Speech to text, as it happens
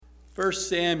1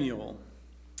 Samuel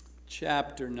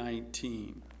chapter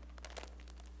 19.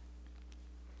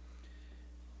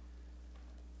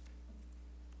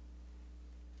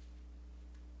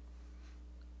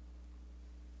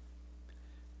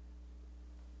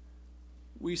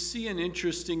 We see an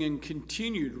interesting and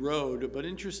continued road, but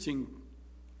interesting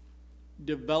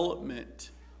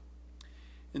development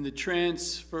in the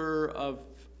transfer of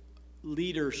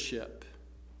leadership.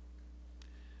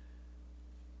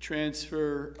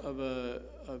 Transfer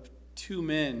of two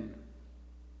men,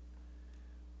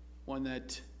 one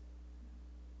that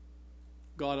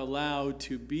God allowed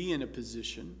to be in a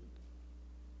position,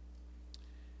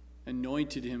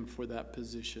 anointed him for that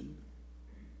position.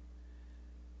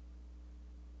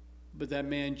 But that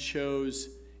man chose,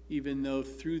 even though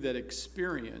through that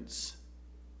experience,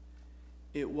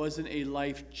 it wasn't a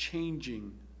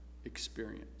life-changing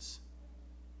experience.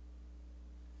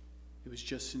 It was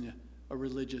just a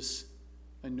religious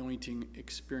anointing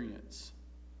experience.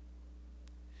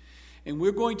 And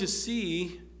we're going to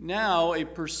see now a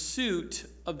pursuit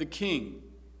of the king.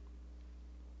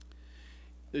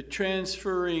 The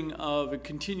transferring of, a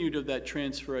continued of that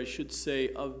transfer, I should say,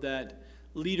 of that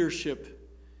leadership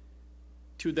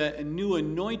to that new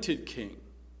anointed king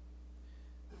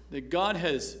that God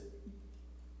has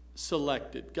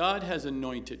selected, God has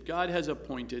anointed, God has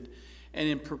appointed, and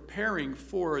in preparing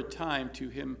for a time to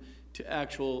him to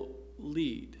actual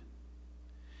lead.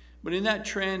 But in that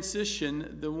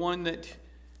transition, the one that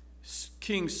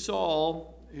King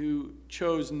Saul, who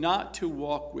chose not to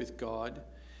walk with God,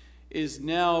 is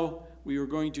now, we are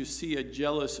going to see a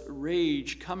jealous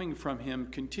rage coming from him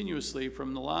continuously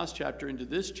from the last chapter into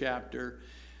this chapter,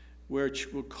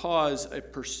 which will cause a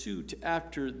pursuit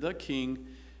after the king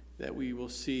that we will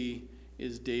see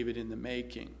is David in the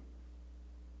making.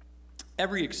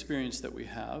 Every experience that we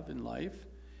have in life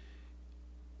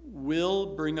will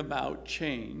bring about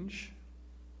change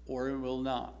or it will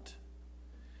not.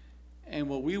 And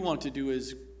what we want to do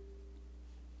as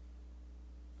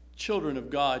children of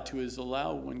God is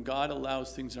allow, when God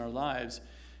allows things in our lives,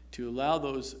 to allow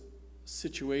those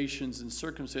situations and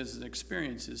circumstances and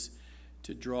experiences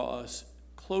to draw us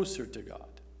closer to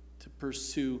God, to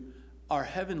pursue our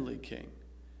heavenly King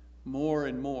more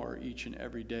and more each and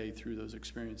every day through those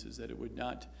experiences, that it would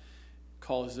not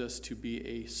cause us to be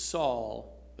a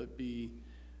Saul, but be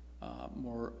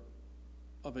more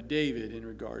of a David in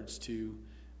regards to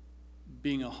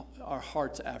being our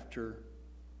hearts after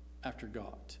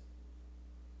God.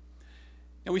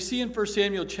 And we see in 1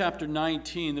 Samuel chapter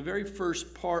 19, the very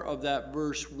first part of that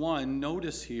verse 1,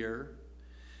 notice here,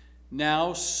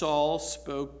 now Saul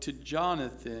spoke to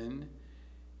Jonathan,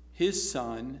 his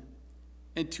son,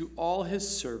 and to all his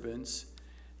servants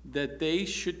that they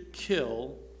should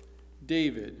kill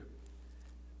David.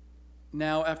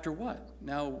 Now after what?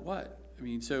 Now what? I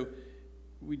mean, so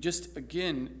we just,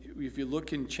 again, if you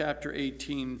look in chapter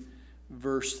 18,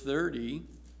 verse 30,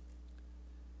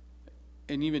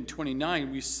 and even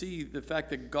 29, we see the fact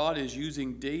that God is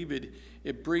using David.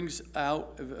 It brings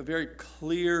out a very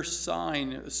clear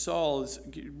sign. Saul is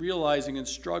realizing and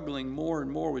struggling more and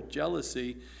more with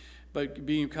jealousy, but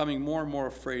becoming more and more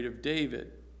afraid of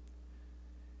David.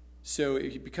 So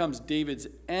he becomes David's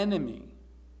enemy.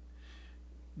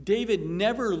 David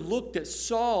never looked at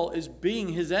Saul as being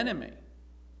his enemy.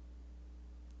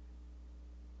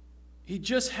 He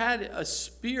just had a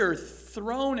spear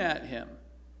thrown at him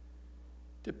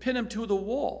to pin him to the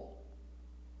wall.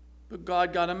 But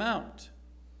God got him out.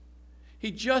 He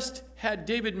just had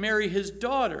David marry his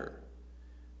daughter,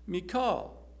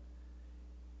 Michal.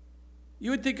 You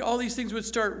would think all these things would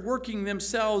start working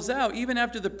themselves out, even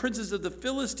after the princes of the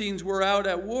Philistines were out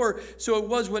at war. So it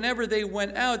was whenever they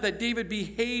went out that David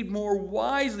behaved more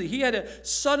wisely. He had a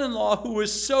son-in-law who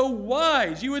was so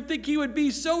wise. You would think he would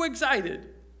be so excited.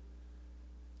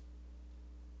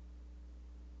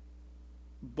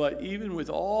 But even with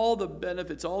all the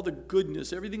benefits, all the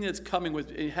goodness, everything that's coming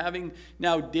with having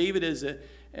now David as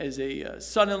a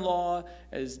son-in-law,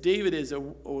 as David as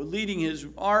leading his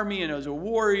army and as a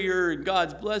warrior, and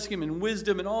God's blessing him in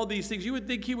wisdom and all these things, you would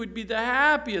think he would be the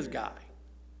happiest guy.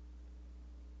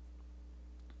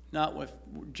 Not with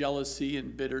jealousy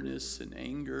and bitterness and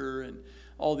anger and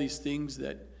all these things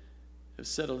that have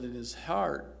settled in his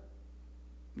heart.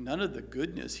 None of the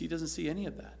goodness. He doesn't see any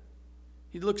of that.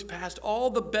 He looks past all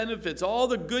the benefits, all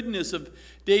the goodness of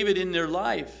David in their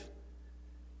life,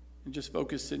 and just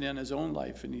focusing on his own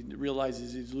life. And he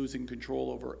realizes he's losing control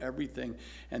over everything.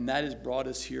 And that has brought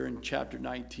us here in chapter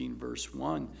 19, verse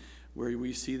 1, where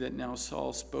we see that now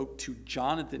Saul spoke to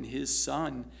Jonathan, his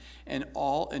son, and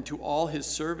to all his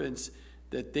servants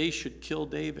that they should kill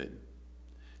David.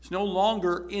 It's no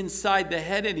longer inside the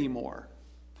head anymore.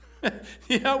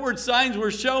 The outward signs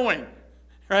were showing,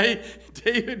 right?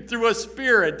 David threw a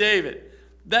spear at David.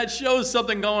 That shows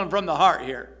something going from the heart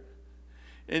here.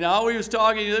 And how he was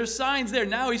talking, there's signs there.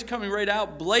 Now he's coming right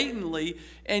out blatantly,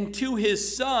 and to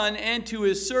his son and to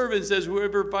his servant says,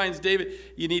 whoever finds David,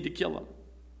 you need to kill him.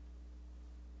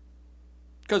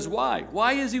 Because why?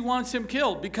 Why is he wants him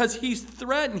killed? Because he's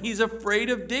threatened. He's afraid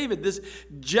of David. This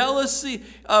jealousy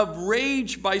of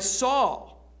rage by Saul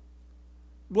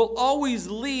will always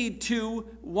lead to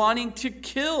wanting to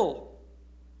kill.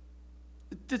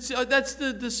 That's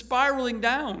the spiraling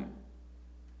down.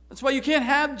 That's why you can't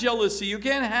have jealousy. You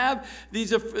can't have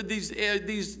these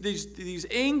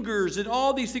angers and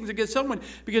all these things against someone,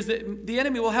 because the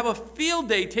enemy will have a field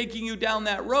day taking you down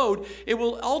that road. It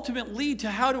will ultimately lead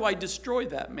to, how do I destroy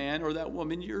that man or that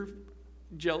woman you're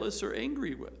jealous or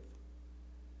angry with?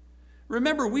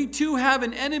 Remember, we too have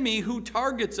an enemy who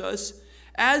targets us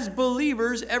as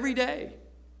believers every day,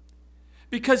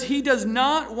 because he does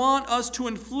not want us to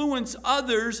influence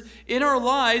others in our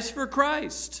lives for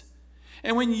Christ.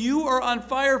 And when you are on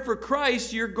fire for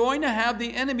Christ, you're going to have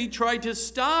the enemy try to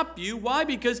stop you. Why?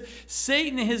 Because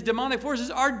Satan and his demonic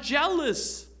forces are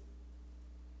jealous.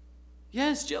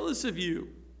 Yes, jealous of you.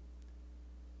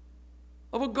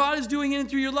 Of what God is doing in and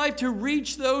through your life to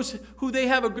reach those who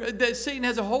that Satan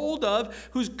has a hold of,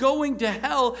 who's going to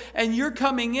hell, and you're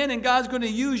coming in, and God's going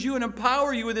to use you and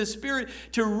empower you with His Spirit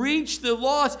to reach the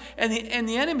lost, and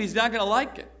the enemy's not going to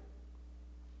like it.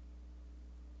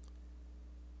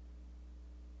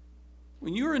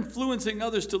 When you're influencing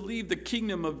others to leave the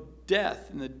kingdom of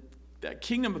death and that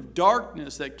kingdom of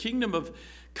darkness, that kingdom of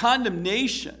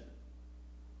condemnation,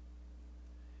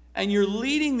 and you're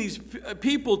leading these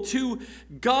people to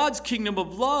God's kingdom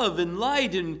of love and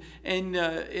light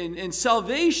and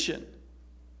salvation,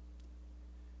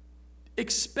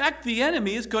 expect the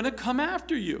enemy is going to come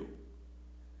after you.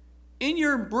 In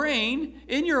your brain,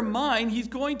 in your mind, he's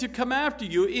going to come after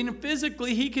you. And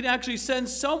physically, he can actually send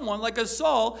someone like a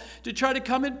Saul to try to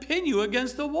come and pin you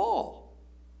against the wall.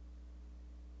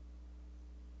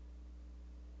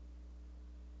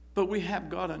 But we have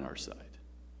God on our side.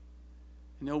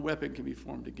 No weapon can be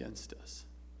formed against us.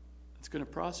 It's going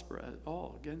to prosper at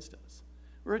all against us.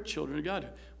 We're children of God.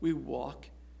 We walk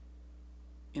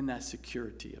in that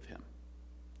security of Him.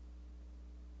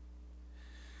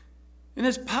 And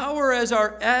as power as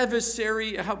our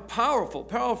adversary, how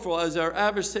powerful as our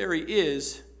adversary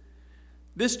is,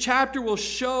 this chapter will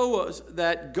show us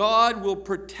that God will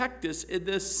protect us in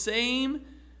the same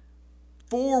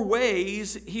 4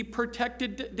 ways He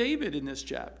protected David in this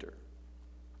chapter.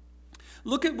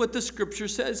 Look at what the scripture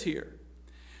says here.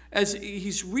 As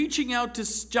he's reaching out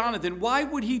to Jonathan, why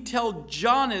would he tell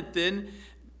Jonathan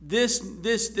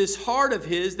this heart of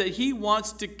his that he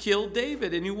wants to kill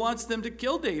David and he wants them to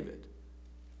kill David?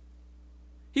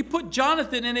 He put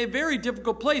Jonathan in a very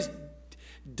difficult place.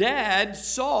 Dad,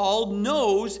 Saul,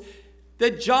 knows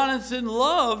that Jonathan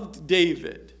loved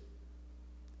David.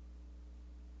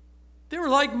 They were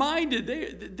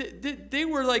like-minded. They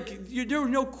were like, there was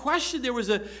no question. There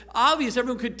was obvious,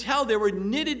 everyone could tell they were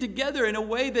knitted together in a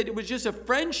way that it was just a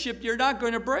friendship you're not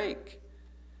going to break.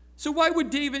 So why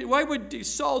would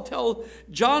Saul tell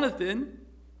Jonathan,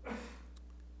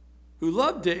 who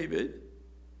loved David,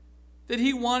 that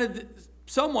he wanted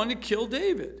someone to kill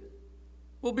David?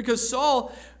 Well, because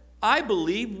Saul, I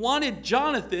believe, wanted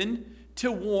Jonathan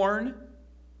to warn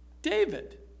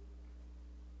David.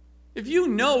 If you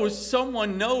know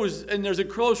someone knows and there's a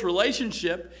close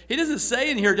relationship, he doesn't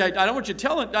say in here, I don't want you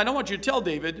to tell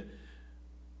David,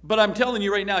 but I'm telling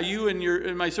you right now, you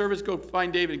and my servants go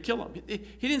find David and kill him.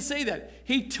 He didn't say that.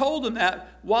 He told him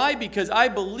that. Why? Because I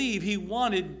believe he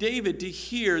wanted David to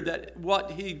hear that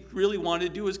what he really wanted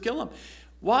to do was kill him.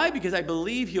 Why? Because I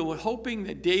believe he was hoping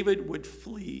that David would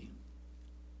flee.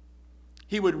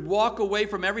 He would walk away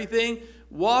from everything,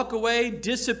 walk away,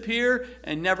 disappear,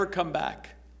 and never come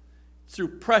back.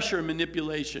 Through pressure and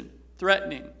manipulation,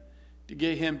 threatening to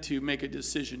get him to make a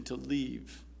decision to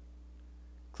leave.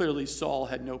 Clearly, Saul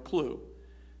had no clue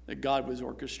that God was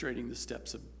orchestrating the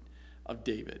steps of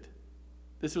David.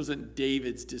 This wasn't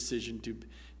David's decision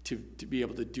to be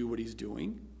able to do what he's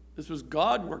doing. This was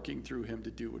God working through him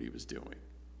to do what he was doing.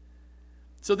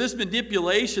 So this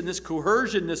manipulation, this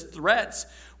coercion, this threats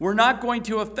were not going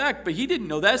to affect, but he didn't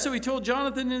know that, so he told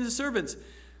Jonathan and his servants,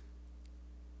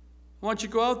 I want you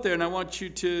to go out there and I want you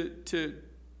to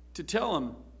tell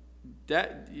him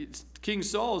that King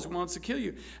Saul wants to kill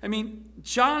you. I mean,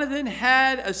 Jonathan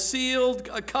had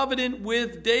a covenant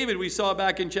with David. We saw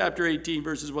back in chapter 18,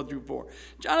 verses 1 through 4.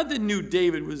 Jonathan knew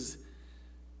David was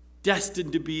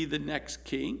destined to be the next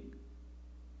king.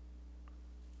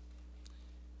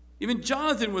 Even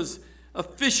Jonathan was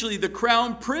officially the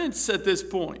crown prince at this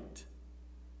point.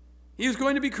 He was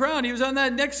going to be crowned. He was on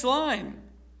that next line.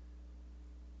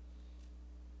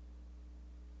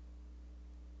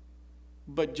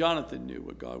 But Jonathan knew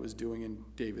what God was doing in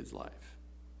David's life.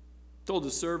 Told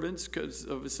the servants, because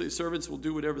obviously servants will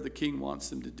do whatever the king wants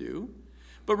them to do.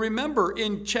 But remember,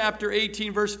 in chapter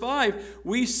 18, verse 5,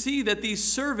 we see that these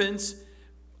servants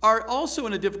are also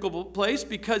in a difficult place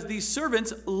because these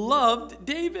servants loved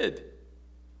David.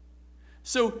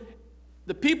 So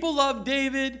the people loved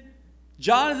David,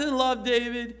 Jonathan loved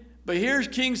David, but here's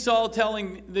King Saul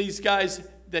telling these guys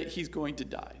that he's going to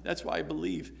die. That's why I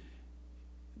believe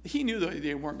he knew that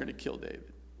they weren't going to kill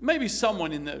David. Maybe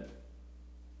someone in the,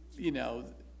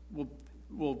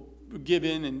 will give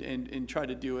in and try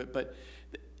to do it, but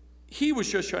he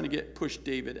was just trying to push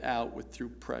David out through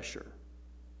pressure,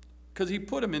 because he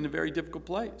put him in a very difficult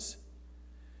place.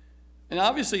 And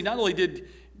obviously, not only did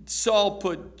Saul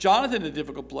put Jonathan in a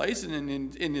difficult place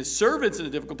and his servants in a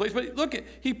difficult place, but look,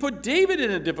 he put David in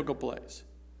a difficult place.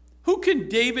 Who can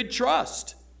David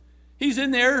trust? He's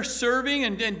in there serving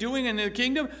and doing in the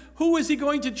kingdom. Who is he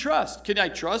going to trust? Can I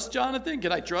trust Jonathan?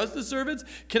 Can I trust the servants?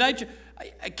 Can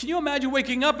you imagine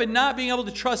waking up and not being able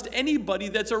to trust anybody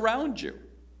that's around you?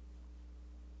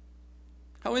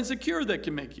 How insecure that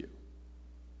can make you.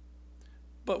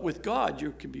 But with God,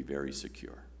 you can be very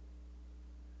secure.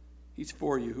 He's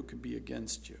for you. Who can be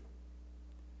against you?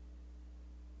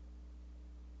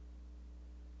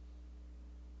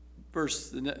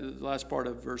 The last part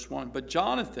of verse 1. But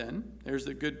Jonathan, there's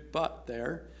the good but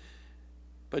there.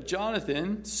 But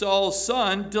Jonathan, Saul's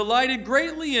son, delighted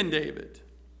greatly in David.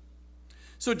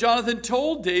 So Jonathan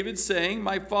told David, saying,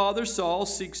 my father Saul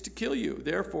seeks to kill you.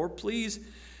 Therefore, please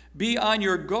be on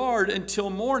your guard until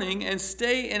morning and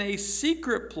stay in a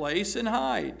secret place and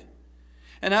hide.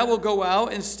 And I will go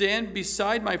out and stand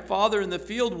beside my father in the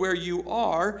field where you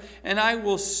are, and I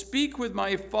will speak with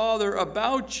my father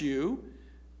about you.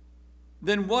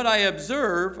 Then what I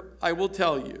observe, I will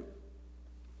tell you.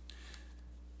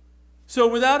 So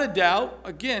without a doubt,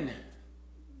 again,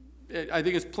 I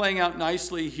think it's playing out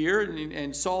nicely here,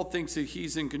 and Saul thinks that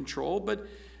he's in control. But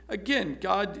again,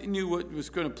 God knew what was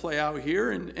going to play out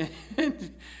here, and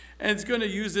it's going to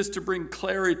use this to bring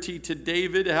clarity to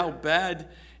David, how bad.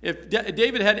 If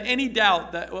David had any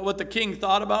doubt that what the king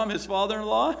thought about him, his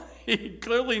father-in-law, he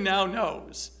clearly now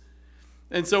knows.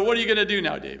 And so what are you going to do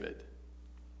now, David?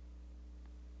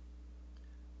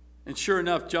 And sure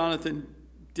enough, Jonathan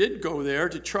did go there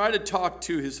to try to talk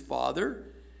to his father.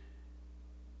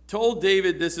 Told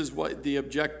David this is what the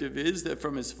objective is, that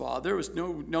from his father. There was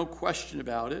no question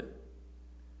about it.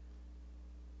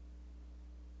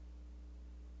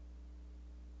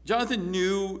 Jonathan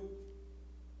knew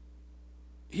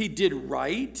he did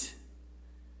right.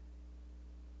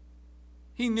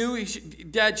 He knew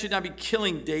Dad should not be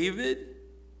killing David.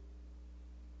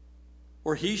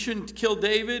 Or he shouldn't kill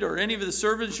David, or any of the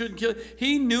servants shouldn't kill.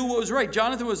 He knew what was right.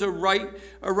 Jonathan was a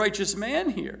righteous man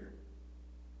here.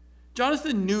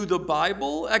 Jonathan knew the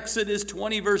Bible. Exodus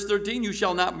 20, verse 13, you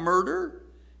shall not murder.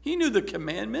 He knew the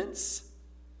commandments.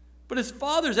 But his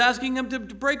father's asking him to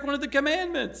break one of the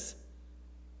commandments.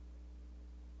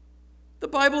 The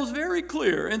Bible is very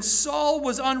clear. And Saul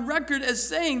was on record as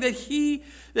saying that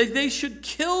they should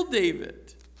kill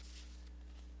David.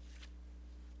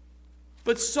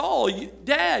 But Saul,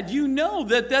 Dad, you know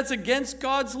that that's against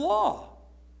God's law.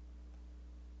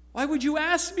 Why would you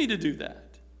ask me to do that?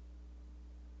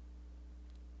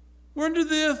 We're under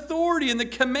the authority and the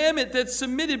commandment that's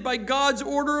submitted by God's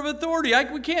order of authority.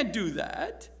 We can't do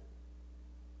that.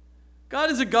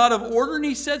 God is a God of order, and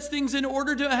he sets things in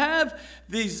order to have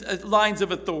these lines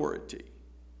of authority.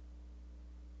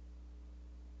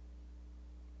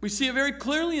 We see it very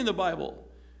clearly in the Bible.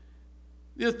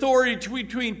 The authority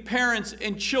between parents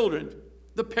and children.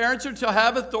 The parents are to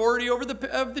have authority over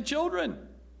the children.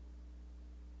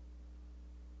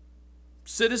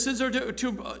 Citizens are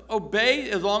to obey,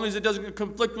 as long as it doesn't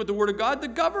conflict with the Word of God, the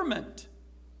government.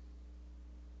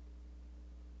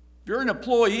 If you're an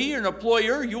employee or an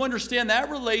employer, you understand that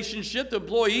relationship. The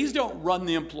employees don't run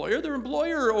the employer. The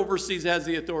employer has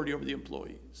the authority over the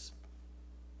employees.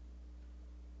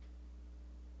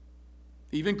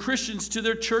 Even Christians to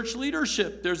their church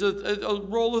leadership, there's a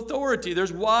role of authority.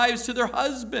 There's wives to their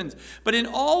husbands. But in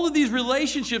all of these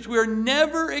relationships, we are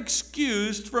never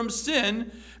excused from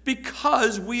sin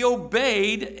because we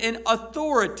obeyed an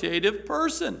authoritative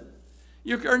person.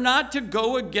 You are not to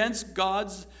go against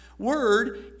God's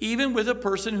word, even with a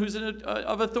person who's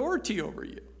of authority over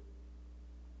you.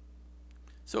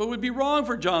 So it would be wrong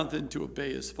for Jonathan to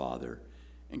obey his father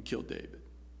and kill David.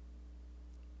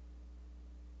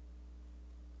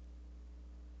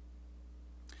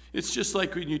 It's just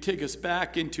like when you take us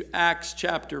back into Acts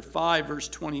chapter 5, verse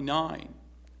 29,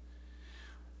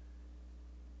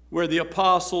 where the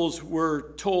apostles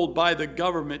were told by the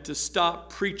government to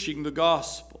stop preaching the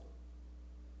gospel.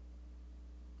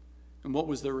 And what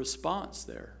was their response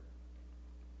there?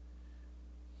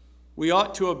 We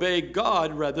ought to obey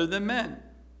God rather than men.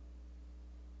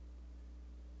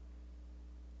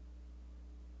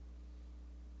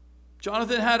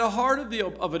 Jonathan had a heart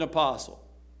of an apostle.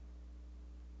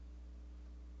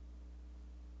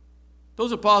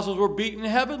 Those apostles were beaten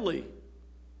heavily.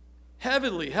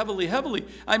 Heavily.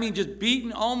 I mean, just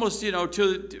beaten almost,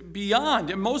 to beyond.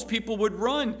 And most people would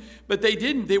run, but they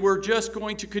didn't. They were just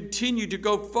going to continue to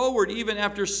go forward. Even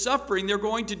after suffering, they're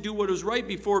going to do what is right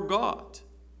before God.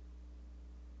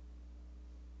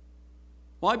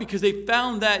 Why? Because they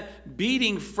found that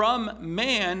beating from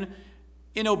man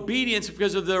in obedience,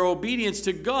 because of their obedience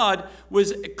to God,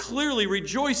 was clearly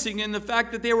rejoicing in the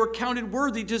fact that they were counted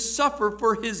worthy to suffer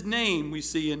for his name, we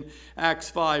see in Acts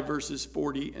 5, verses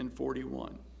 40 and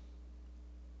 41.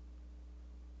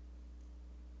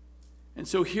 And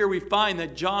so here we find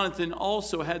that Jonathan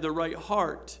also had the right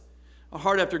heart, a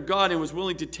heart after God, and was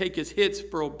willing to take his hits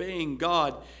for obeying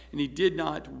God, and he did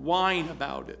not whine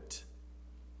about it.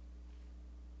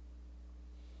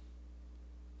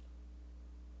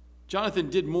 Jonathan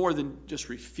did more than just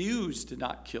refuse to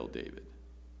not kill David.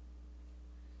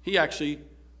 He actually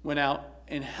went out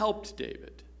and helped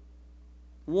David,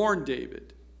 warned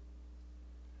David.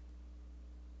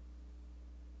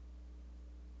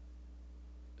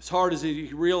 As hard as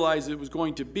he realized it was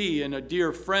going to be, and a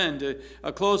dear friend,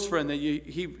 a close friend, that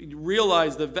he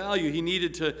realized the value he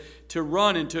needed to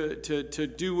run and to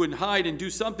do and hide and do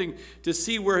something to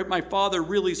see where my father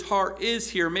really's heart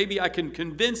is here. Maybe I can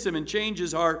convince him and change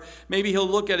his heart. Maybe he'll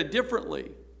look at it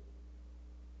differently.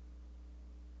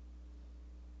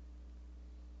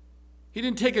 He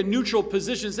didn't take a neutral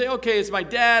position and say, okay, it's my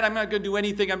dad. I'm not going to do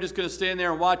anything. I'm just going to stand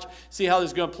there and watch, see how this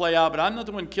is going to play out. But I'm not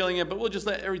the one killing it, but we'll just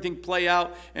let everything play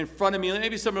out in front of me.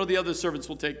 Maybe some of the other servants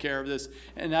will take care of this,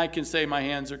 and I can say my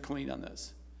hands are clean on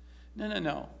this.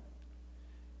 No.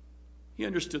 He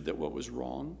understood that what was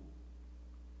wrong,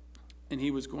 and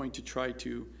he was going to try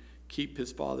to keep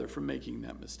his father from making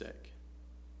that mistake.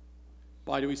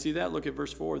 Why do we see that? Look at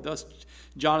verse 4. Thus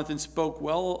Jonathan spoke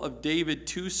well of David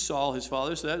to Saul, his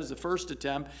father. So that was the first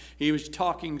attempt. He was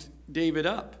talking David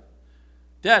up.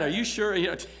 Dad, are you sure?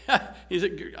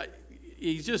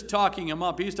 He's just talking him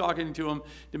up. He's talking to him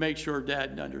to make sure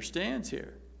Dad understands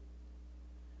here.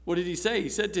 What did he say? He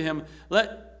said to him,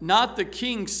 let not the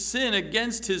king sin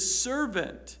against his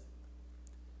servant,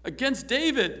 against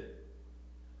David,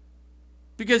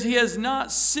 because he has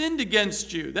not sinned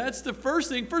against you. That's the first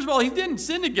thing. First of all, he didn't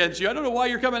sin against you. I don't know why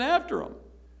you're coming after him.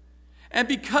 And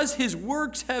because his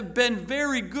works have been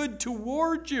very good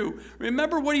toward you.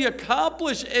 Remember what he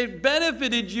accomplished. It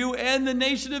benefited you and the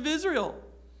nation of Israel.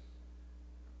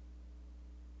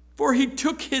 For he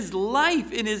took his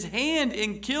life in his hand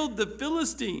and killed the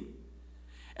Philistine.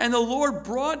 And the Lord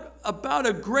brought about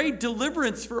a great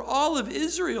deliverance for all of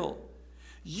Israel.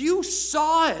 You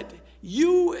saw it.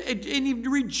 And you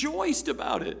rejoiced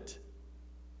about it.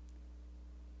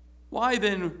 Why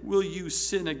then will you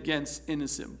sin against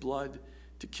innocent blood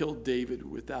to kill David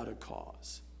without a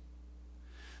cause?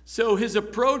 So his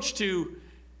approach to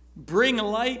bring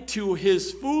light to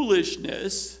his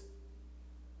foolishness,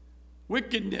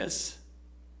 wickedness,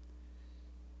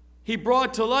 he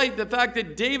brought to light the fact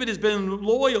that David has been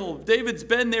loyal. David's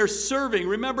been there serving.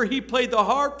 Remember, he played the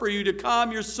harp for you to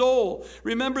calm your soul.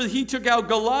 Remember, he took out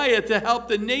Goliath to help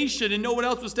the nation and no one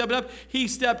else was stepping up. He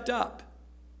stepped up.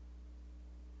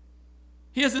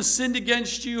 He hasn't sinned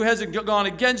against you, hasn't gone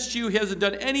against you, he hasn't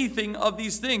done anything of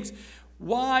these things.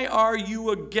 Why are you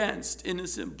against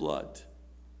innocent blood?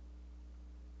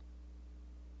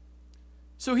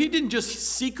 So he didn't just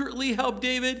secretly help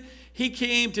David. He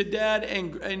came to Dad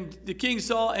and the King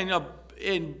Saul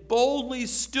and boldly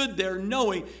stood there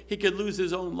knowing he could lose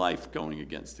his own life going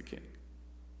against the king.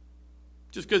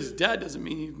 Just because his dad doesn't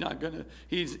mean he's not going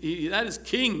to. That is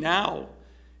king now.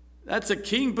 That's a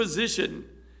king position.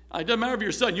 It doesn't matter if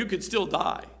you're son, you could still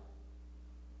die.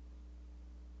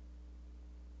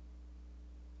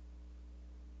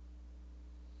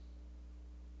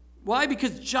 Why?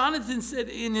 Because Jonathan said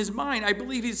in his mind, I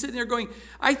believe he's sitting there going,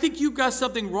 I think you've got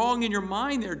something wrong in your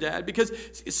mind there, Dad. Because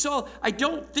Saul, I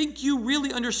don't think you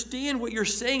really understand what you're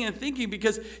saying and thinking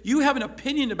because you have an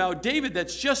opinion about David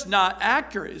that's just not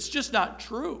accurate. It's just not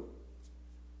true.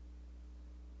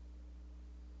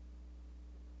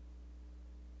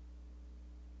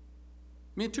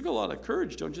 mean, it took a lot of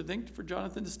courage, don't you think, for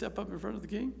Jonathan to step up in front of the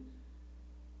king?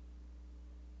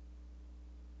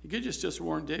 He could just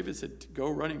warn David, said, go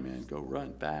running, man, go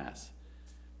run, pass.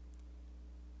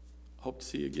 Hope to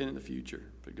see you again in the future,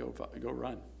 but go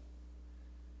run.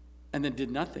 And then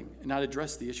did nothing and not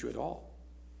address the issue at all.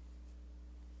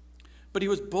 But he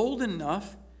was bold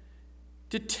enough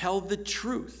to tell the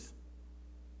truth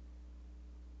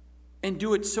and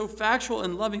do it so factual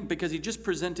and loving because he just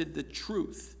presented the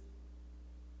truth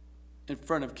in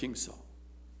front of King Saul.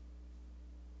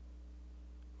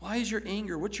 Why is your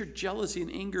anger? What's your jealousy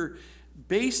and anger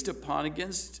based upon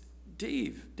against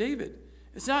David?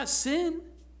 It's not sin.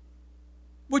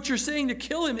 What you're saying to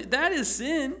kill him, that is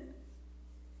sin.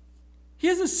 He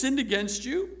hasn't sinned against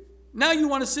you. Now you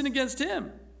want to sin against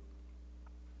him.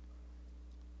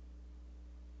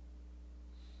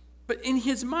 But in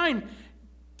his mind,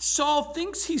 Saul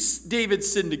thinks David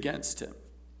sinned against him.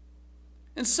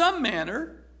 In some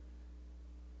manner,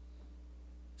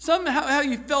 somehow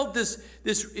he felt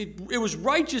it was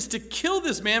righteous to kill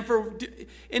this man.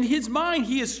 In his mind,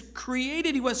 he went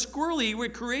squirrely, he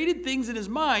created things in his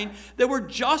mind that were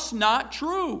just not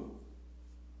true.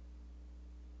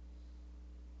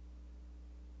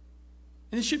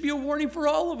 And it should be a warning for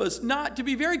all of us, not to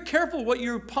be very careful what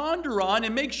you ponder on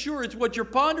and make sure it's what you're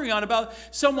pondering on about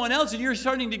someone else and you're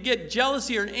starting to get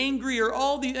jealousy or angry or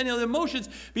all the emotions.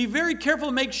 Be very careful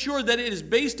to make sure that it is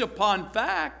based upon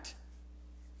fact.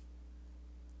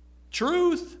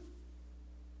 Truth.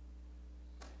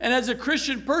 And as a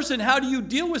Christian person, how do you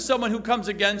deal with someone who comes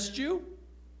against you?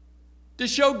 To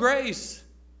show grace.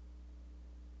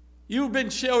 You've been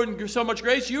shown so much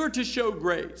grace, you are to show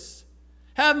grace.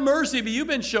 Have mercy, but you've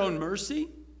been shown mercy.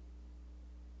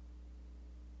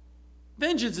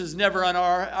 Vengeance is never on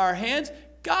our hands.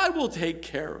 God will take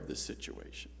care of the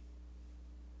situation.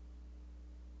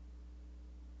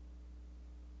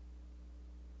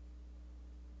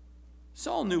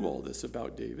 Saul knew all this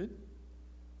about David.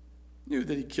 Knew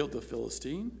that he killed the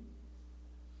Philistine.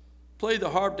 Played the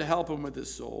harp to help him with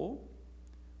his soul.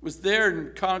 Was there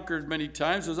and conquered many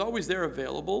times. Was always there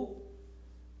available.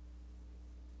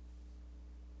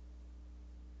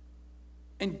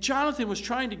 And Jonathan was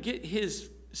trying to get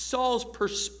Saul's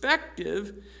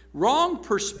perspective, wrong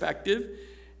perspective,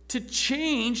 to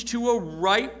change to a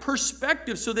right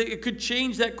perspective so that it could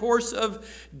change that course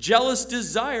of jealous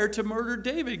desire to murder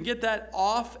David and get that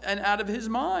off and out of his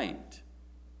mind.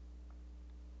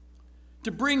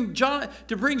 To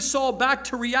bring Saul back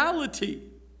to reality.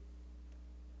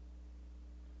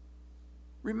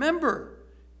 Remember,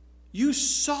 you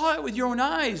saw it with your own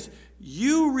eyes.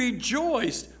 You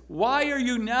rejoiced. Why are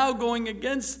you now going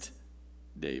against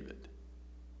David?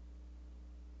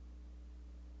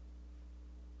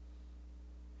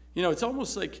 It's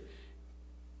almost like,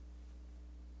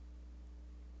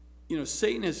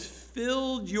 Satan has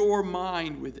filled your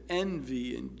mind with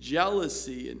envy and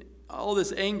jealousy and all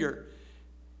this anger.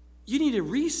 You need a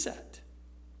reset.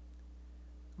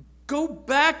 Go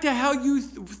back to how you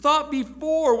thought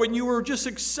before when you were just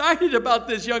excited about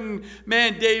this young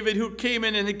man, David, who came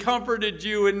in and comforted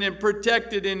you and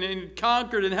protected and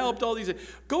conquered and helped all these things.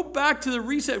 Go back to the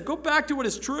reset. Go back to what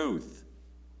is truth.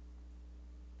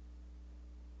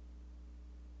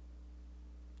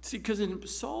 See, because in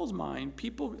Saul's mind,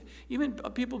 people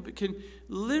can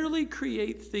literally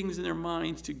create things in their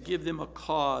minds to give them a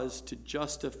cause to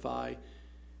justify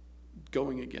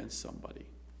going against somebody.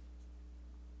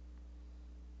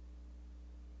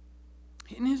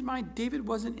 In his mind, David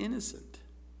wasn't innocent.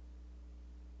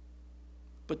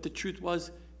 But the truth was,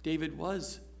 David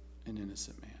was an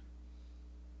innocent man.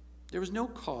 There was no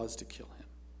cause to kill him.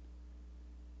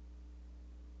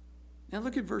 Now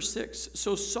look at verse 6.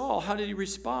 So Saul, how did he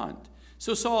respond?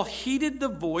 So Saul heeded the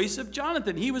voice of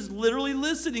Jonathan. He was literally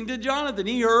listening to Jonathan.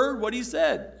 He heard what he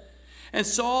said. And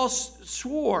Saul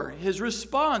swore his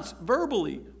response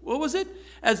verbally. What was it?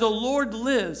 As the Lord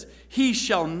lives, he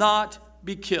shall not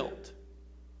be killed.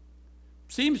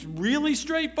 Seems really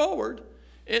straightforward.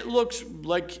 It looks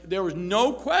like there was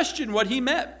no question what he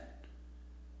meant.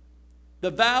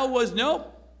 The vow was,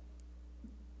 no.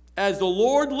 As the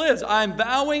Lord lives,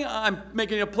 I'm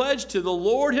making a pledge to the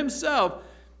Lord himself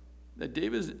that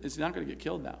David is not going to get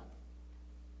killed now.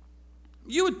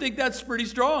 You would think that's pretty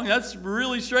strong. That's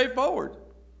really straightforward.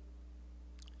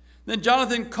 Then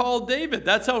Jonathan called David.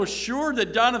 That's how sure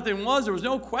that Jonathan was. There was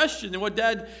no question in what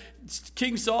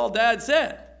King Saul's dad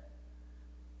said.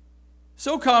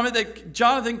 So common that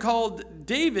Jonathan called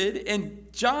David, and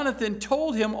Jonathan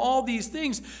told him all these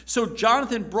things. So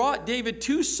Jonathan brought David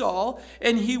to Saul,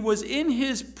 and he was in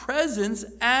his presence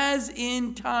as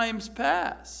in times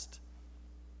past.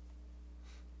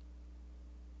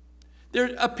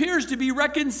 There appears to be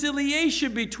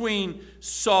reconciliation between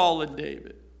Saul and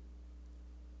David.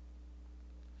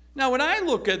 Now, when I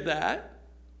look at that,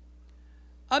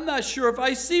 I'm not sure if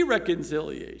I see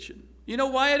reconciliation. You know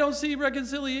why I don't see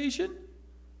reconciliation?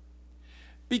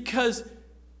 Because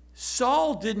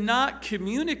Saul did not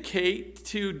communicate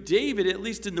to David, at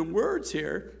least in the words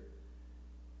here,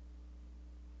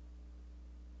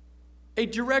 a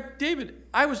direct David.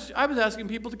 I was asking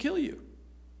people to kill you.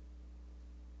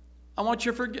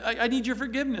 I need your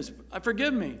forgiveness.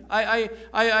 Forgive me.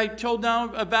 I told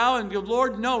down a vow and go,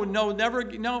 Lord, no, never,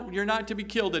 no, you're not to be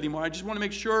killed anymore. I just want to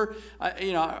make sure,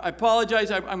 I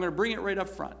apologize. I'm going to bring it right up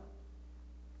front.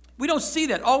 We don't see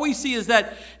that. All we see is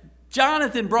that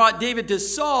Jonathan brought David to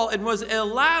Saul and was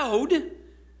allowed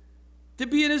to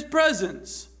be in his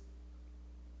presence.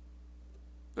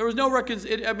 There was no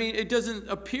it doesn't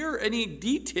appear any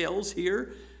details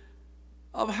here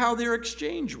of how their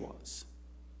exchange was.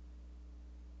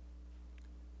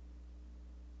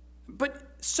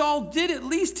 But Saul did at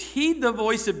least heed the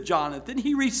voice of Jonathan.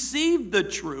 He received the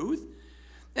truth.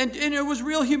 And it was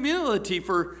real humility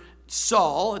for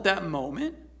Saul at that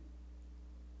moment.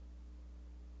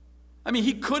 I mean,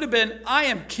 he could have been, I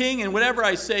am king and whatever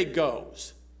I say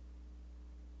goes.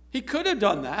 He could have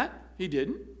done that. He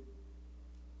didn't.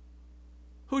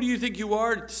 Who do you think you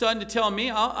are, son, to tell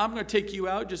me I'm going to take you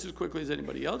out just as quickly as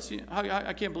anybody else?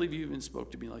 I can't believe you even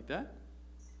spoke to me like that.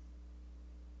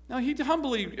 No, he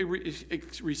humbly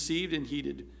received and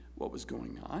heeded what was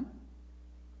going on.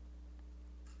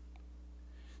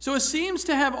 So it seems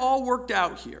to have all worked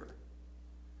out here.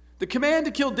 The command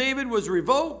to kill David was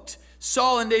revoked.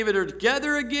 Saul and David are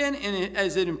together again, and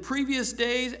as in previous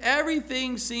days,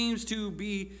 everything seems to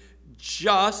be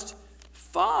just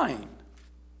fine.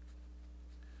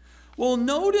 Well,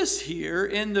 notice here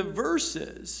in the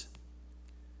verses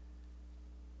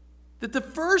that the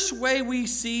first way we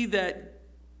see that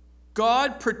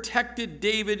God protected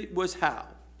David was how?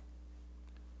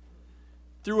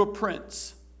 Through a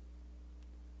prince.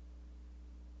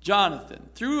 Jonathan,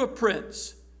 through a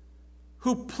prince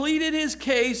who pleaded his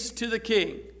case to the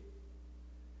king,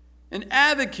 an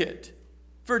advocate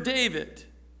for David.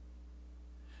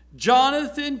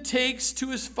 Jonathan takes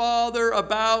to his father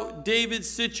about David's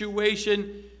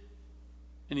situation,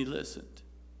 and he listened.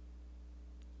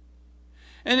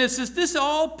 And it says this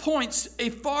all points a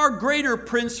far greater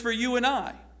prince for you and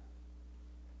I.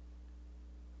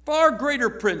 Far greater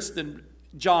prince than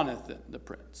Jonathan, the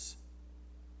prince.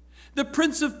 The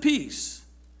Prince of Peace,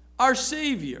 our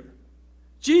Savior.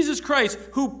 Jesus Christ,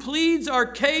 who pleads our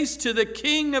case to the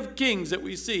King of Kings that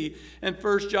we see in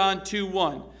 1 John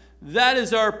 2:1. That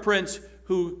is our prince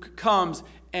who comes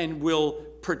and will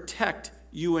protect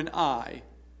you and I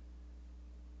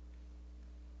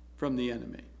from the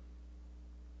enemy.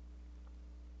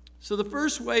 So the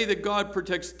first way that God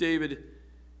protects David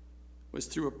was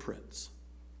through a prince.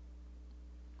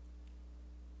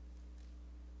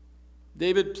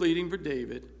 David pleading for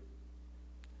David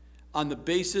on the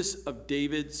basis of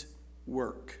David's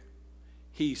work.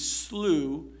 He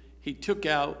took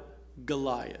out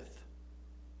Goliath.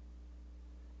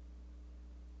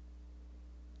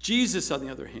 Jesus, on the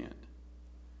other hand,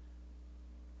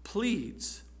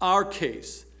 pleads our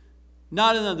case,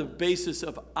 not on the basis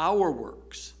of our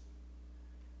works,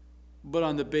 but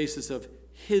on the basis of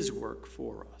his work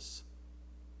for us.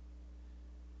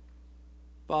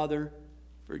 Father,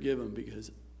 forgive him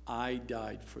because I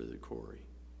died for the Corey.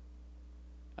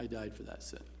 I died for that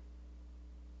sin.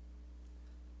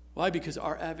 Why? Because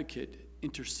our advocate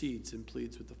intercedes and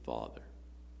pleads with the Father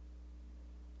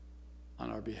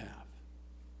on our behalf.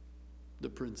 The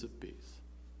Prince of Peace,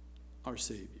 our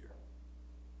Savior.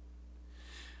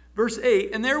 Verse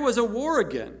 8, and there was a war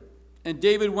again, and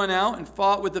David went out and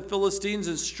fought with the Philistines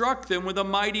and struck them with a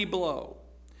mighty blow.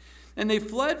 And they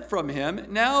fled from him.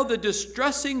 Now the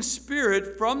distressing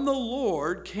spirit from the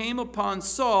Lord came upon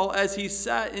Saul as he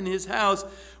sat in his house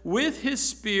with his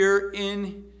spear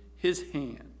in his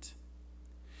hand.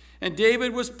 And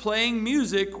David was playing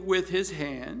music with his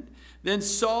hand. Then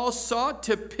Saul sought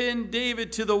to pin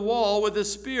David to the wall with a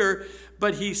spear,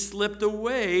 but he slipped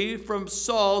away from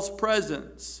Saul's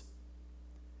presence.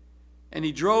 And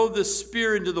he drove the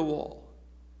spear into the wall.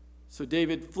 So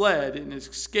David fled and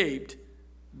escaped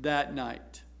that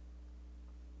night.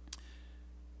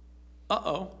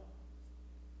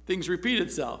 Things repeat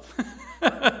itself.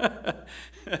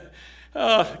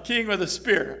 King with a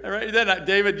spear. All right, then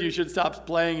David, you should stop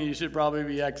playing and you should probably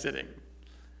be exiting.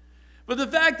 But the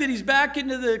fact that he's back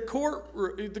into the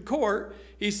court,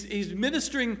 he's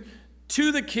ministering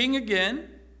to the king again.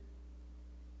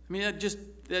 I mean,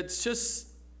 that's just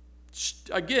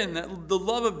again, the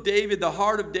love of David, the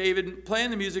heart of David,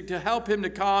 playing the music to help him to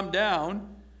calm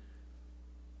down.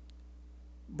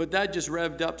 But that just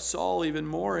revved up Saul even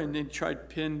more, and then tried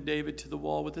to pin David to the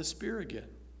wall with a spear again.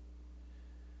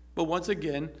 But once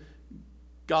again,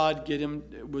 God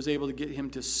was able to get him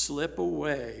to slip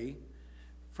away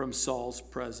from Saul's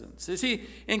presence. You see,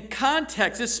 in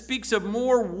context, this speaks of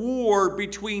more war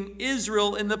between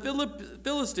Israel and the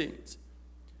Philistines.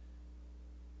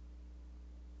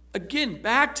 Again,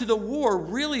 back to the war,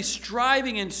 really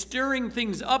striving and stirring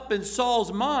things up in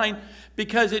Saul's mind,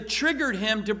 because it triggered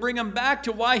him to bring him back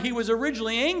to why he was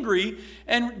originally angry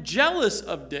and jealous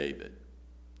of David.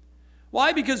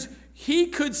 Why? Because he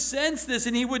could sense this,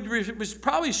 and he was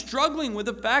probably struggling with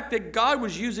the fact that God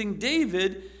was using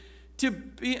David to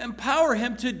empower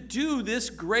him to do this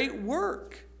great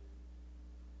work.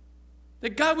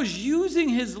 That God was using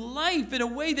his life in a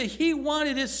way that he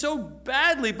wanted it so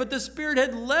badly, but the Spirit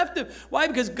had left him. Why?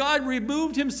 Because God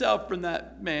removed himself from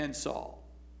that man, Saul.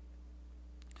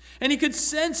 And he could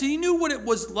sense, he knew what it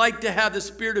was like to have the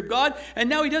Spirit of God, and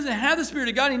now he doesn't have the Spirit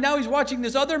of God, and now he's watching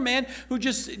this other man who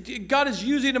God is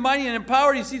using him mighty and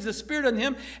empowered. He sees the Spirit on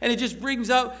him, and it just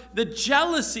brings out the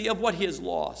jealousy of what he has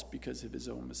lost because of his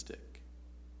own mistake.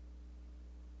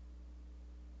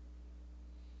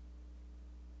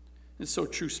 It's so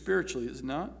true spiritually, is it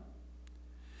not?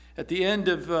 At the end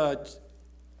of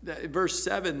verse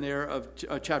 7 there of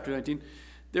chapter 19,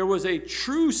 there was a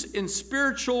truce in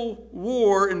spiritual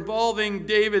war involving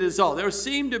David and Saul. There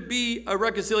seemed to be a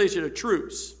reconciliation, a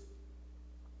truce.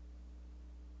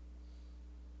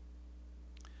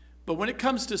 But when it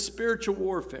comes to spiritual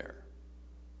warfare,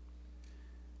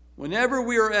 whenever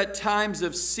we are at times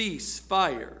of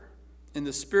ceasefire in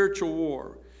the spiritual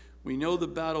war, we know the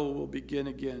battle will begin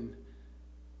again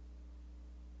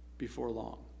before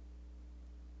long.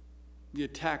 The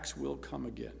attacks will come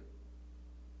again.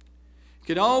 It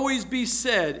can always be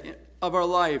said of our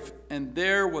life, and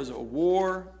there was a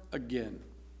war again.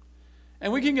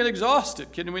 And we can get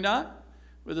exhausted, can we not?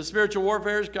 With the spiritual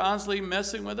warfare constantly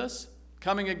messing with us,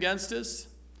 coming against us.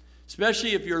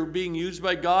 Especially if you're being used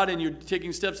by God and you're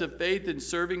taking steps of faith and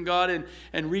serving God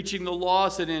and reaching the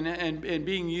lost and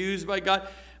being used by God.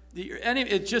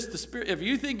 It's just the Spirit. If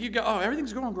you think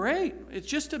everything's going great, it's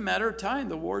just a matter of time.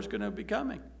 The war is going to be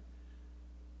coming.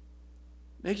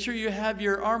 Make sure you have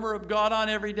your armor of God on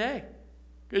every day,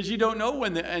 because you don't know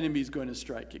when the enemy's going to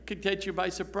strike. It could catch you by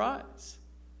surprise.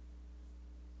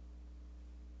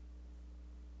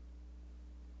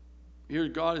 Here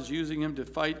God is using him to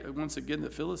fight once again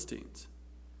the Philistines.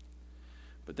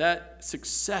 But that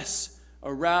success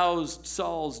aroused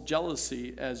Saul's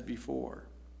jealousy as before.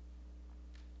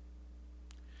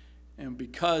 And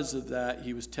because of that,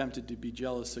 he was tempted to be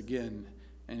jealous again,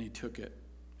 and he took it.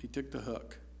 He took the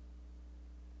hook.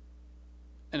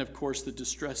 And of course, the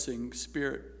distressing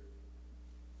spirit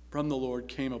from the Lord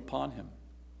came upon him,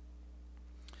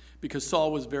 because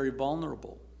Saul was very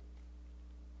vulnerable.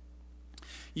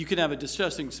 You can have a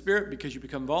distressing spirit because you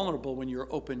become vulnerable when you're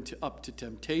open up to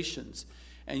temptations,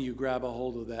 and you grab a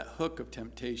hold of that hook of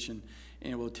temptation,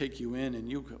 and it will take you in,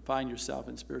 and you find yourself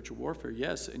in spiritual warfare,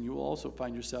 yes, and you will also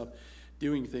find yourself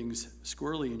doing things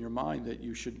squirrely in your mind that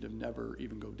you should have never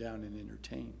even go down and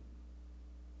entertain.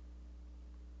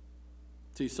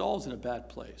 See, Saul's in a bad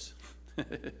place.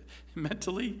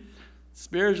 Mentally,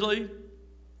 spiritually,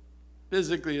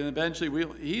 physically, and eventually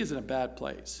he is in a bad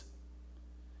place.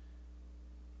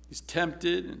 He's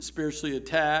tempted and spiritually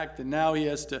attacked, and now he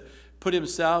has to put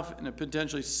himself in a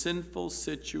potentially sinful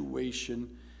situation.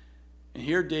 And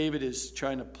here David is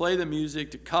trying to play the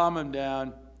music to calm him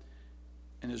down,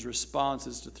 and his response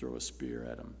is to throw a spear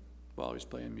at him while he's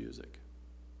playing music.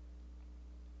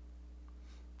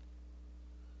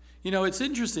 You know, it's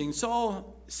interesting.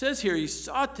 Saul says here he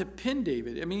sought to pin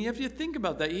David. I mean, if you think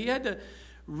about that, he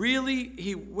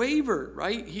wavered,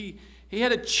 right? He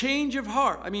had a change of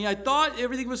heart. I mean, I thought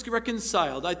everything was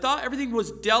reconciled. I thought everything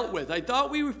was dealt with. I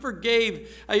thought we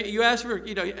forgave. You asked for,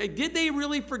 did they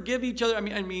really forgive each other?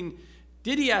 I mean,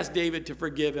 did he ask David to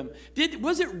forgive him?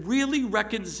 Was it really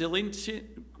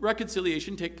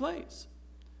reconciliation take place?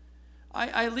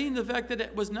 I lean the fact that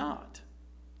it was not.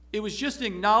 It was just an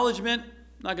acknowledgement.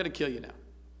 Not going to kill you now.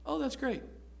 Oh, that's great.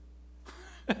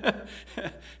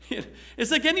 It's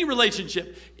like any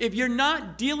relationship. If you're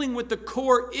not dealing with the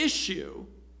core issue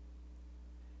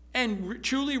and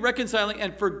truly reconciling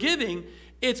and forgiving,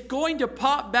 it's going to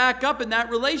pop back up in that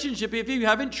relationship if you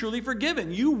haven't truly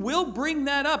forgiven. You will bring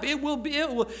that up.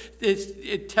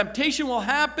 Temptation will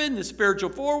happen, the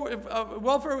spiritual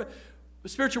welfare.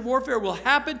 Spiritual warfare will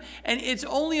happen, and it's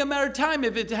only a matter of time.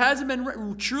 If it hasn't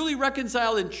been truly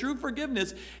reconciled in true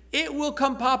forgiveness, it will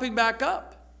come popping back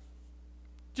up.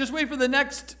 Just wait for the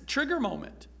next trigger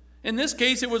moment. In this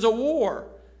case, it was a war,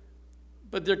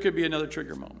 but there could be another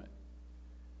trigger moment.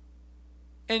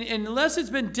 And unless it's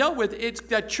been dealt with,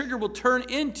 that trigger will turn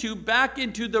back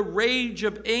into the rage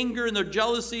of anger and the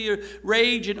jealousy or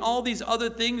rage and all these other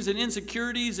things and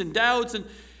insecurities and doubts. And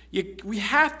we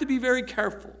have to be very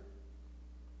careful.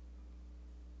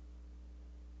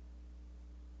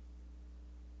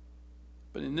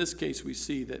 But in this case, we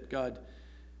see that God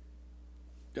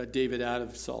got David out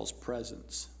of Saul's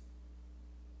presence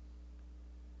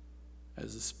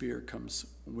as the spear comes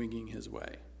winging his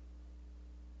way.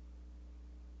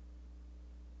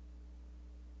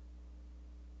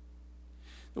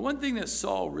 The one thing that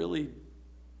Saul really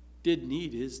did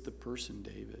need is the person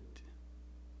David.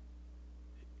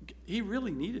 He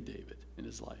really needed David in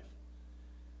his life.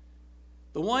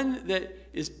 The one that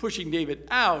is pushing David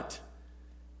out,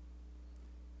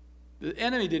 the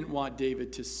enemy didn't want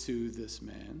David to soothe this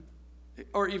man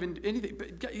or even anything.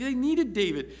 But they needed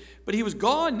David, but he was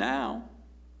gone now.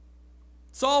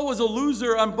 Saul was a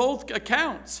loser on both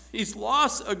accounts. He's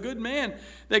lost a good man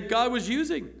that God was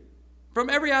using from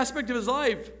every aspect of his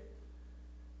life.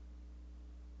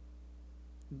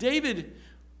 David,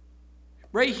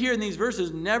 right here in these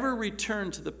verses, never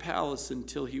returned to the palace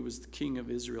until he was the king of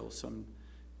Israel some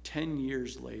 10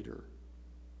 years later.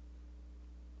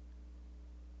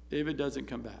 David doesn't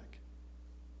come back.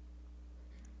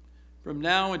 From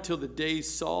now until the day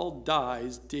Saul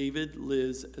dies, David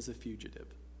lives as a fugitive,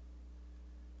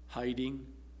 hiding,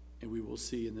 and we will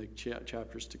see in the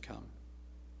chapters to come.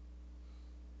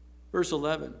 Verse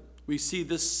 11, we see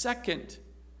the second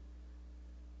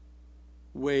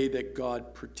way that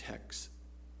God protects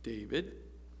David.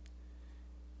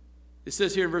 It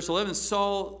says here in verse 11,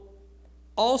 Saul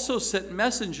also sent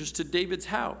messengers to David's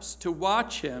house to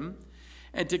watch him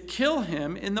and to kill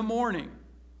him in the morning.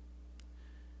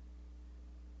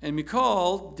 And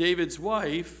Michal, David's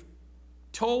wife,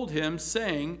 told him,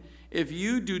 saying, if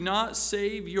you do not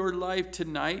save your life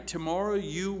tonight, tomorrow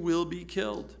you will be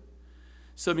killed.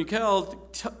 So Michal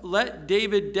let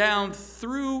David down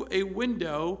through a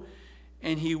window,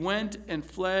 and he went and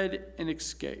fled and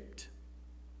escaped.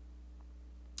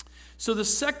 So the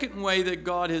second way that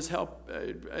God has helped,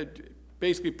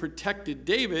 basically protected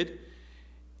David,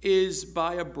 is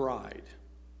by a bride,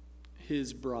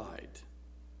 his bride,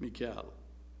 Michal.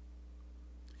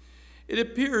 It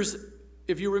appears,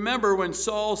 if you remember, when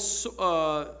Saul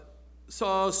swore,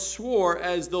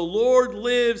 as the Lord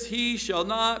lives, he shall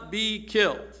not be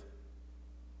killed.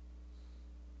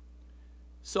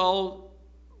 Saul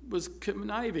was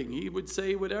conniving. He would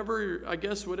say whatever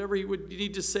he would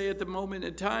need to say at the moment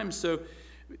in time. So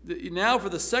now for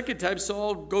the second time,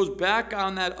 Saul goes back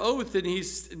on that oath, and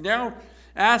he's now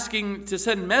asking to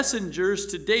send messengers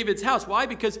to David's house. Why?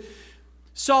 Because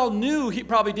Saul knew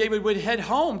David would head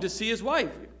home to see his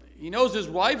wife. He knows his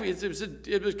wife.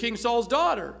 It was King Saul's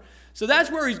daughter. So that's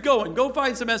where he's going. Go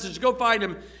find some messengers. Go find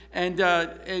him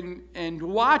and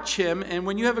watch him. And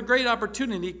when you have a great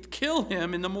opportunity, kill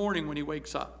him in the morning when he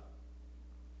wakes up.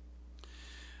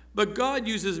 But God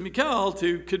uses Michal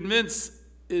to convince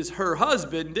her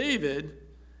husband, David,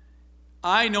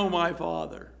 I know my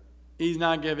father. He's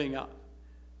not giving up.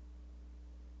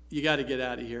 You got to get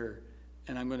out of here,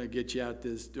 and I'm going to get you out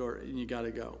this door, and you got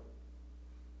to go.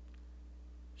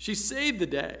 She saved the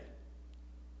day.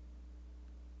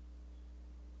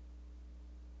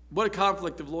 What a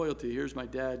conflict of loyalty. Here's my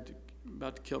dad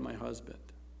about to kill my husband.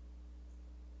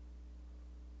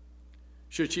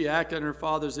 Should she act on her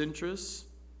father's interests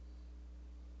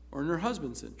or in her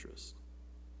husband's interests?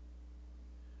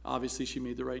 Obviously, she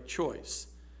made the right choice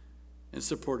and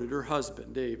supported her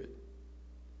husband, David.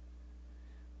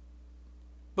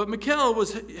 But Michal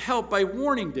was helped by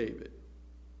warning David.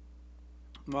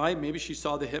 Why? Maybe she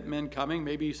saw the hitmen coming.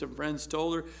 Maybe some friends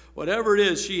told her. Whatever it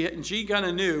is, she kind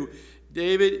of knew,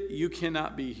 David, you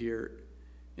cannot be here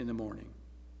in the morning.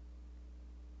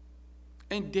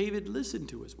 And David listened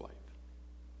to his wife.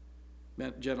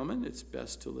 Gentlemen, it's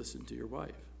best to listen to your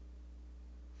wife.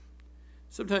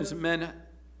 Sometimes men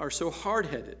are so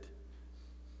hard-headed.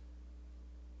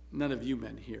 None of you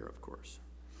men here, of course.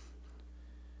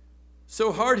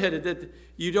 So hard-headed that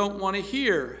you don't want to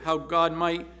hear how God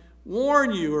might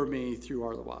warn you or me through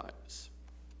our lives.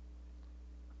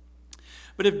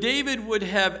 But if David would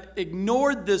have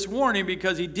ignored this warning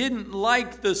because he didn't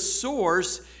like the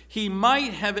source, he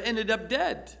might have ended up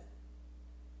dead.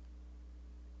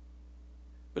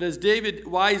 But as David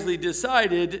wisely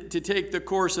decided to take the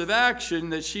course of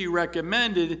action that she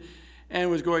recommended and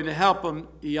was going to help him,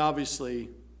 he obviously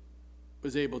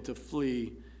was able to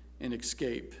flee and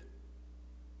escape.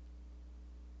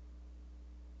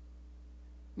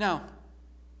 Now,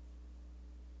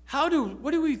 what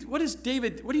do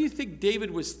you think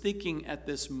David was thinking at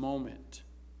this moment?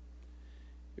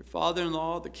 Your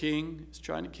father-in-law, the king, is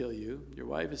trying to kill you. Your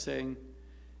wife is saying,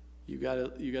 you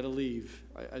gotta leave.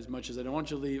 As much as I don't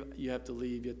want you to leave, you have to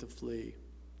leave, you have to flee.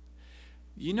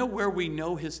 You know where we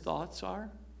know his thoughts are?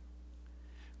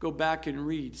 Go back and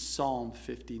read Psalm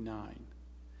 59.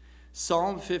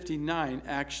 Psalm 59,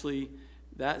 actually,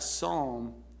 that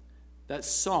song,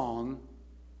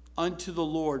 Unto the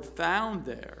Lord, found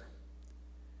there,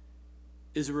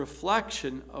 is a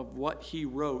reflection of what he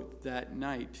wrote that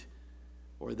night,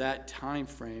 or that time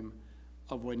frame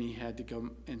of when he had to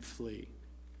come and flee.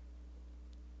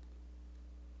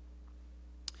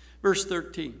 Verse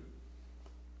 13.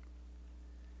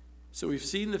 So we've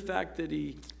seen the fact that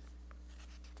he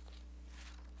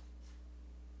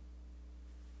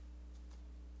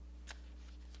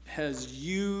has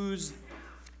used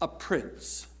a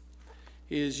prince.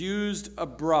 He has used a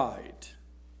bride.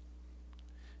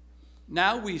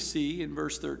 Now we see in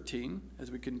verse 13,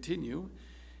 as we continue,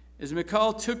 as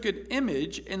Michal took an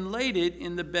image and laid it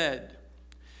in the bed,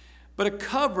 but a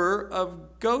cover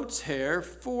of goat's hair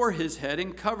for his head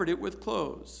and covered it with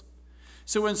clothes.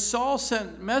 So when Saul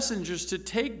sent messengers to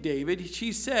take David,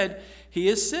 she said, he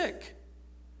is sick.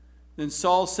 Then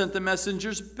Saul sent the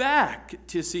messengers back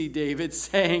to see David,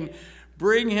 saying,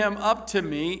 bring him up to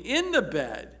me in the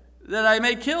bed, that I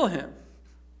may kill him.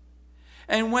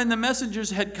 And when the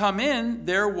messengers had come in,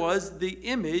 there was the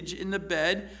image in the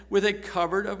bed with a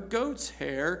cover of goat's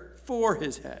hair for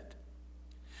his head.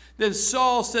 Then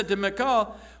Saul said to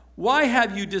Michal, why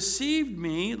have you deceived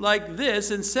me like this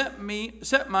and set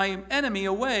my enemy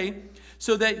away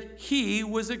so that he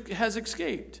has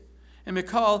escaped? And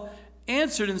Michal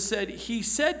answered and said, he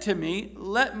said to me,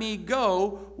 let me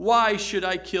go. Why should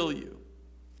I kill you?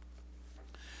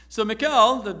 So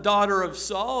Michal, the daughter of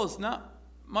Saul, is not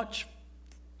much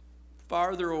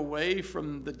farther away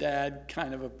from the dad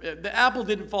the apple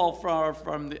didn't fall far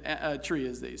from the tree,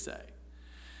 as they say.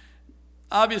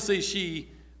 Obviously, she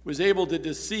was able to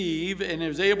deceive and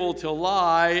was able to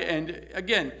lie, and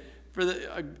again, for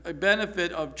a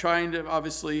benefit of trying to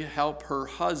obviously help her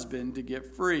husband to get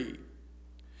free.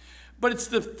 But it's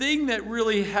the thing that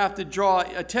really have to draw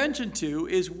attention to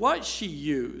is what she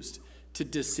used to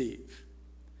deceive.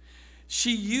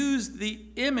 She used the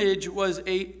image was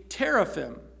a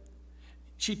teraphim.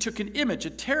 She took an image, a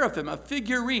teraphim, a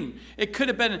figurine. It could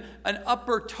have been an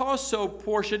upper torso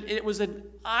portion. It was an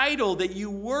idol that you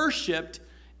worshipped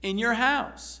in your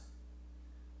house.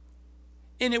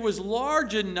 And it was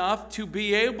large enough to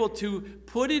be able to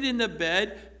put it in the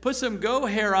bed, put some goat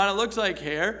hair on it, looks like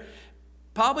hair,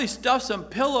 probably stuff some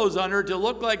pillows under to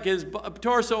look like his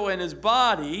torso and his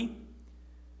body.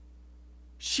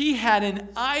 She had an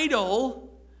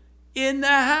idol in the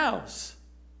house.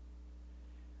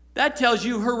 That tells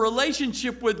you her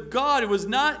relationship with God was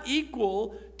not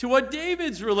equal to what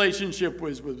David's relationship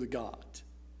was with God.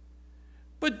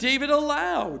 But David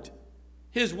allowed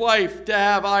his wife to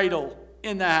have idol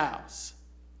in the house.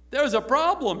 There was a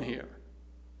problem here.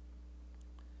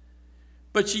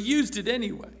 But she used it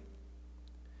anyway.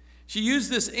 She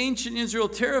used this ancient Israel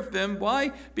teraphim.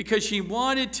 Why? Because she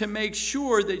wanted to make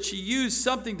sure that she used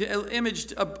something to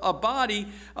image a body,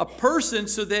 a person,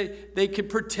 so that they could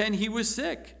pretend he was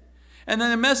sick. And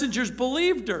then the messengers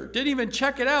believed her, didn't even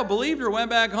check it out, believed her, went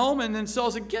back home, and then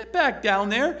Saul said, get back down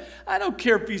there. I don't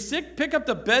care if he's sick. Pick up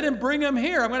the bed and bring him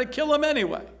here. I'm going to kill him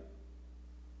anyway.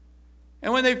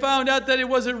 And when they found out that it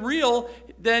wasn't real,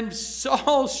 then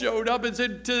Saul showed up and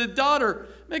said to the daughter,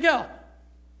 Michal,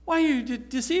 why are you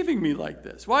deceiving me like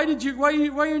this? Why aren't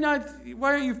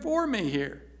you for me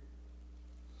here?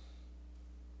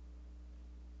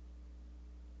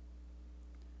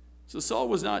 So Saul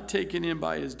was not taken in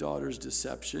by his daughter's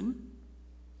deception.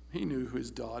 He knew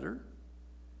his daughter.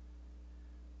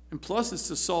 And plus, it's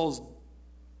to Saul's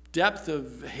depth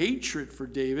of hatred for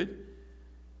David,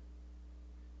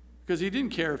 because he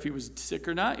didn't care if he was sick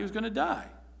or not. He was going to die.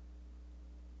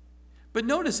 But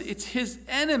notice, it's his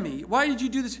enemy. Why did you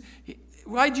do this?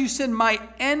 Why did you send my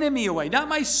enemy away? Not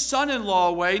my son-in-law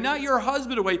away, not your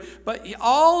husband away, but it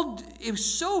was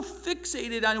so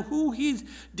fixated on who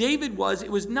David was.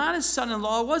 It was not his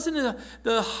son-in-law. It wasn't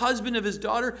the husband of his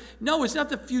daughter. No, it's not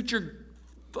the future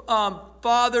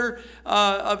father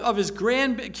of his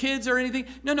grandkids or anything.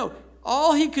 No.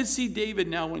 All he could see David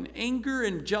now, when anger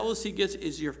and jealousy gets,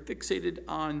 is you're fixated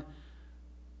on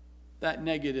that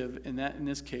negative, and that in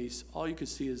this case, all you could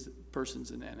see is the person's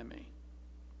an enemy.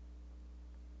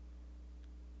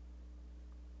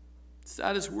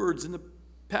 Saddest words in the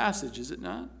passage, is it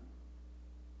not?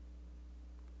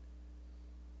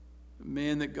 A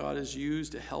man that God has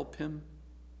used to help him,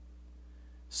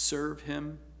 serve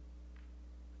him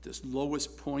at the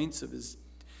lowest points of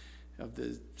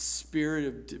the spirit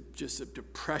of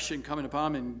depression coming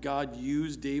upon him, and God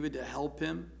used David to help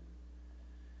him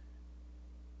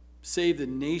save the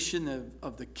nation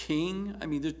of the king. I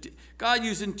mean, God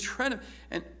used incredible,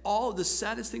 and all the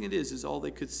saddest thing it is all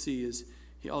they could see is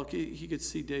he could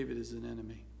see David as an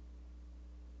enemy.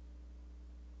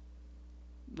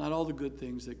 Not all the good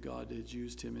things that God had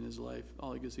used him in his life.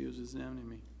 All he could see was his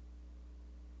enemy.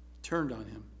 Turned on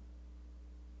him.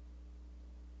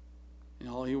 And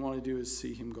all he wanted to do is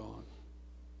see him gone.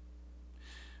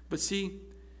 But see,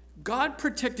 God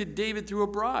protected David through a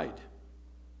bride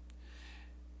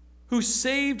who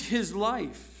saved his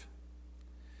life.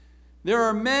 There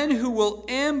are men who will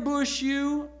ambush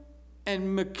you,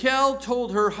 and Michal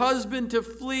told her husband to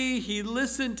flee. He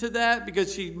listened to that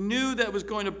because she knew that was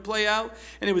going to play out,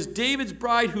 and it was David's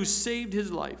bride who saved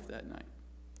his life that night.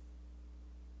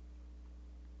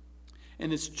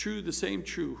 And it's true, the same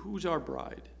true. Who's our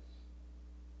bride?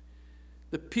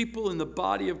 The people in the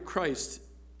body of Christ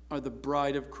are the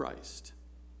bride of Christ.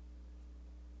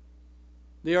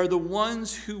 They are the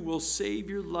ones who will save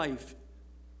your life.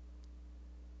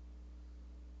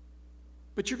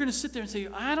 But you're going to sit there and say,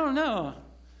 I don't know.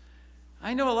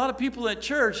 I know a lot of people at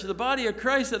church, the body of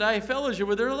Christ that I fellowship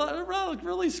with, there are a lot of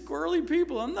really squirrely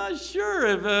people. I'm not sure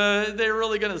if they're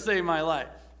really going to save my life.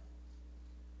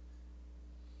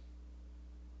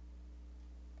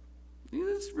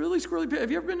 It's really squirrely people. Have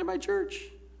you ever been to my church?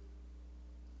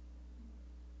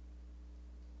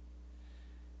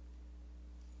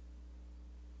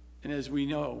 And as we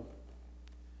know,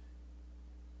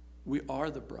 we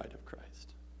are the bride of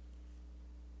Christ.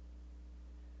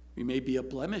 We may be a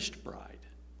blemished bride,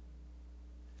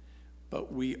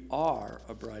 but we are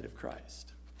a bride of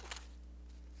Christ.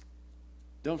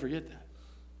 Don't forget that.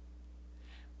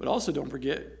 But also don't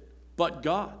forget, but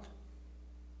God.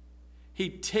 He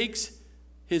takes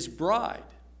his bride,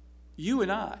 you and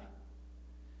I,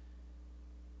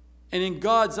 and in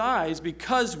God's eyes,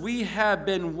 because we have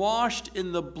been washed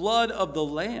in the blood of the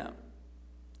Lamb,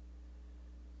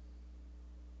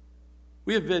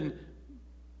 we have been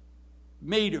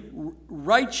made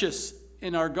righteous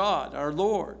in our God, our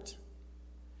Lord.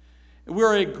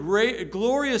 We're a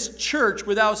glorious church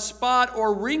without spot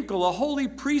or wrinkle, a holy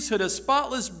priesthood, a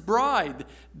spotless bride.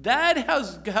 That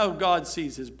is how God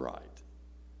sees his bride.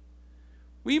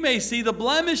 We may see the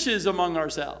blemishes among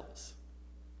ourselves,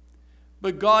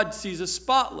 but God sees us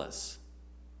spotless.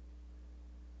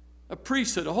 A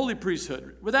priesthood, a holy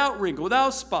priesthood, without wrinkle,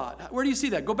 without spot. Where do you see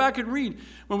that? Go back and read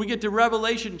when we get to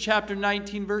Revelation chapter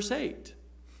 19, verse 8.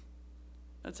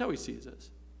 That's how he sees us.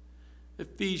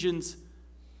 Ephesians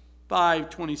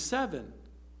 5:27.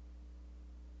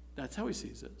 That's how he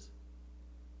sees us.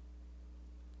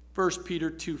 1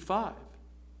 Peter 2:5.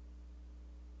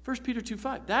 1 Peter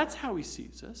 2:5. That's how he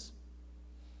sees us.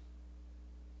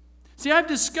 See, I've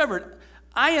discovered,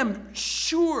 I am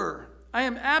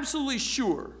absolutely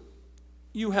sure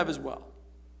you have as well.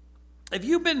 If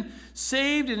you've been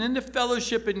saved and into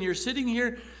fellowship and you're sitting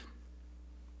here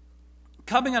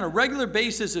coming on a regular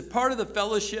basis as part of the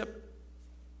fellowship,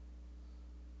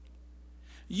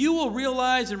 you will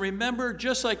realize and remember,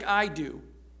 just like I do,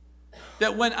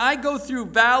 that when I go through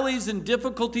valleys and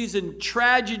difficulties and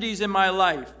tragedies in my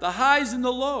life, the highs and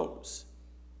the lows,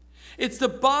 it's the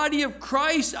body of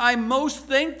Christ I'm most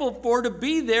thankful for to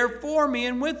be there for me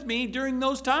and with me during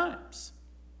those times.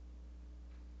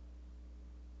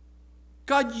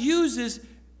 God uses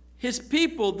his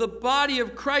people, the body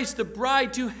of Christ, the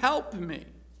bride, to help me.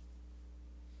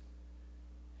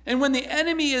 And when the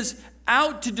enemy is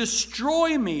out to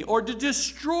destroy me or to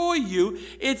destroy you,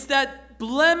 it's that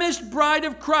blemished bride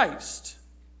of Christ.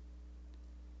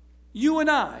 You and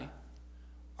I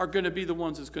are going to be the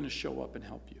ones that's going to show up and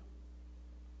help you.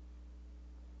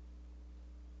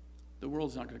 The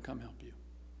world's not going to come help you.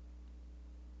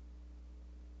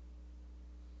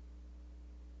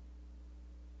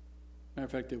 Matter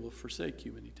of fact, they will forsake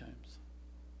you many times.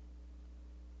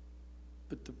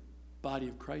 But the body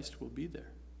of Christ will be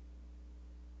there.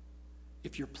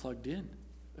 If you're plugged in,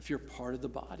 if you're part of the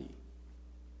body.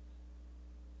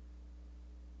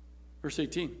 Verse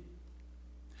 18.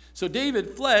 So David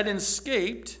fled and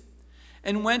escaped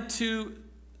and went to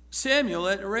Samuel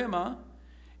at Ramah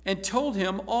and told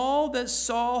him all that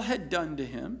Saul had done to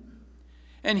him.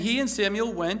 And he and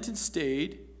Samuel went and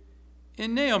stayed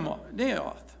in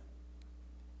Naioth.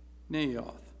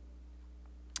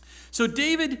 So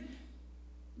David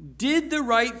did the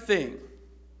right thing.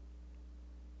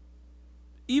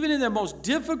 even in the most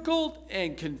difficult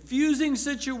and confusing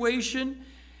situation,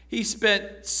 he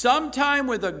spent some time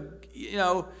with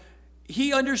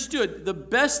he understood the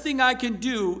best thing I can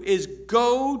do is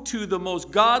go to the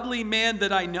most godly man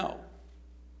that I know,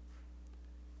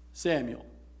 Samuel.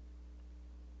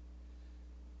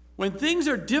 When things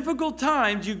are difficult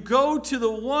times, you go to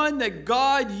the one that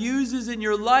God uses in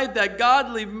your life, that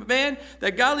godly man,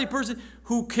 that godly person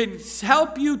who can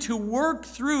help you to work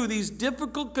through these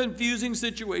difficult, confusing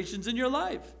situations in your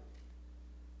life.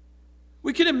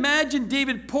 We can imagine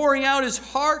David pouring out his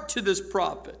heart to this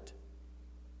prophet.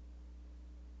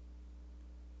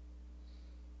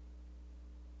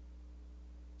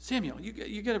 Samuel,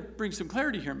 you got to bring some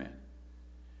clarity here, man.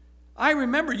 I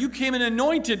remember you came and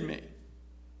anointed me.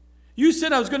 You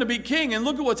said I was going to be king, and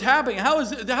look at what's happening. How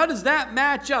does that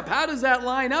match up? How does that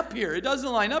line up here? It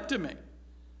doesn't line up to me.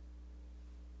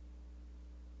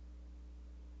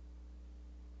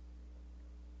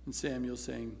 And Samuel's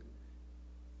saying,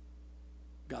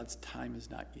 God's time is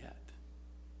not yet.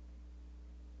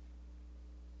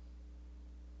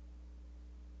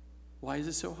 Why is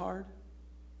it so hard?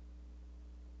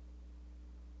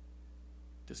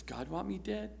 Does God want me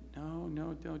dead?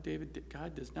 No, David.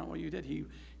 God does not want you dead.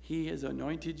 He has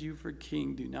anointed you for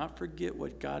king. Do not forget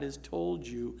what God has told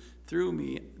you through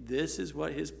me. This is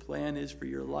what his plan is for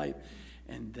your life.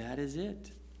 And that is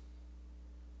it.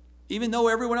 Even though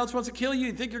everyone else wants to kill you,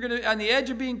 you think you're going to on the edge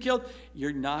of being killed,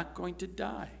 you're not going to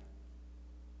die.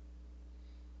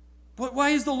 But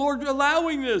why is the Lord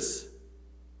allowing this?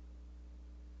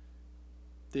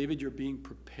 David, you're being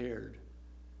prepared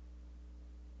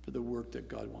for the work that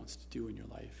God wants to do in your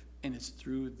life. And it's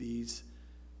through these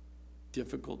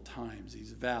difficult times,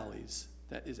 these valleys,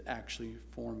 that is actually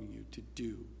forming you to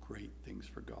do great things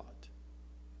for God.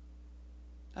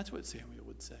 That's what Samuel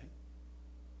would say.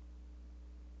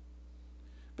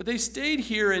 But they stayed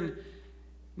here in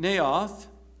Naioth.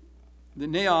 The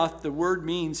Naioth,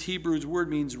 Hebrew's word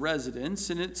means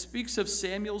residence, and it speaks of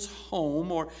Samuel's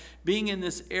home or being in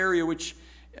this area, which,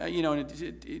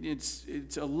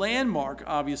 it's a landmark,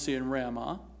 obviously, in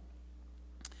Ramah.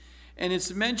 And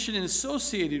it's mentioned and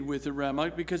associated with the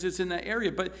Ramah because it's in that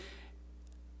area. But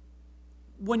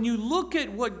when you look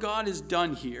at what God has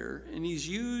done here, and he's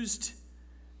used,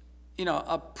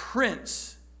 a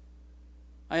prince.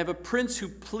 I have a prince who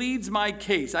pleads my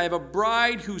case. I have a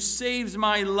bride who saves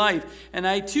my life. And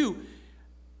I, too,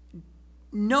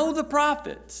 know the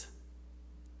prophets.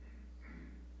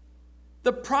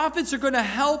 The prophets are going to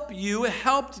help you,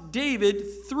 helped David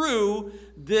through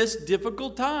this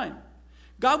difficult time.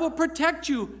 God will protect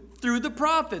you through the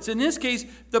prophets. In this case,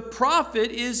 the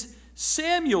prophet is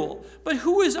Samuel. But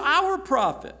who is our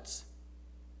prophets?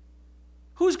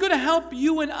 Who's going to help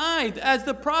you and I as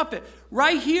the prophet?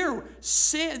 Right here,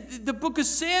 the book of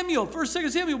Samuel, 1st,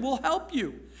 2nd Samuel will help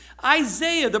you.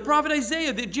 Isaiah, the prophet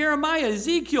Isaiah, Jeremiah,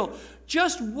 Ezekiel.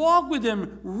 Just walk with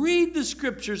them, read the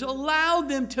scriptures, allow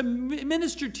them to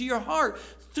minister to your heart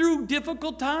through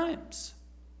difficult times.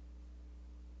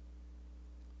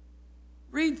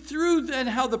 Read through then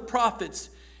how the prophets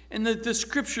and the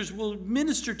scriptures will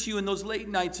minister to you in those late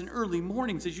nights and early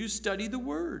mornings as you study the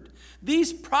word.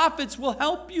 These prophets will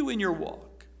help you in your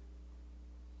walk.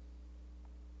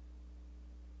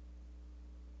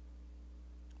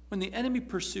 When the enemy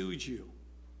pursues you,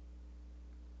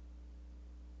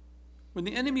 when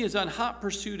the enemy is on hot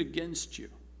pursuit against you,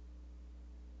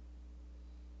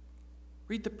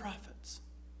 read the prophets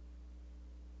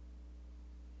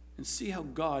and see how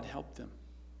God helped them.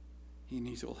 And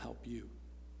he will help you.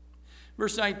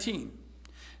 Verse 19.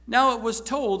 Now it was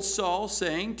told Saul,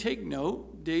 saying, take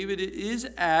note, David is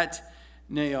at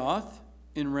Naioth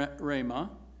in Ramah.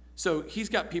 So he's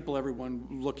got people, everyone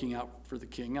looking out for the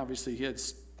king. Obviously he had,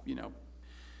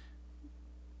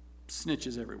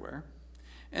 snitches everywhere.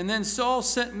 And then Saul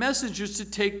sent messengers to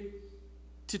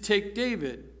take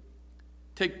David.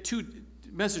 Take two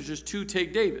messengers to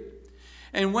take David.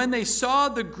 And when they saw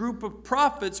the group of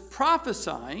prophets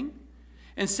prophesying,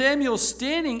 and Samuel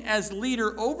standing as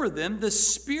leader over them, the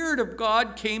Spirit of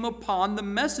God came upon the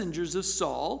messengers of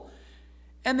Saul,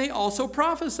 and they also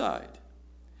prophesied.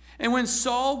 And when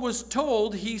Saul was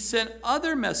told, he sent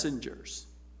other messengers,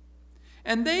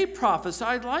 and they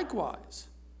prophesied likewise.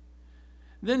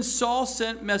 Then Saul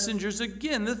sent messengers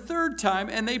again the third time,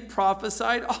 and they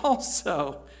prophesied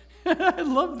also. I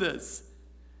love this.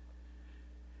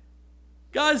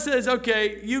 God says,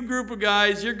 okay, you group of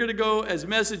guys, you're going to go as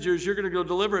messengers, you're going to go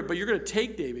deliver it, but you're going to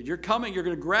take David. You're coming, you're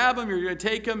going to grab him, you're going to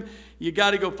take him, you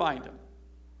got to go find him.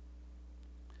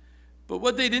 But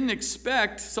what they didn't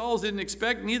expect, Saul didn't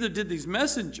expect, neither did these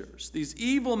messengers. These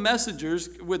evil messengers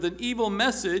with an evil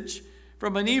message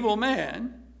from an evil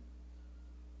man,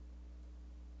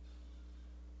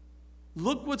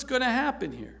 look what's going to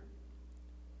happen here.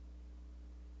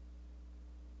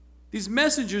 These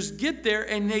messengers get there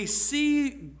and they see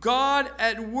God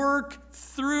at work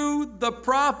through the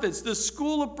prophets, the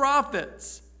school of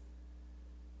prophets.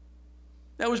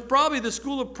 That was probably the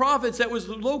school of prophets that was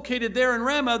located there in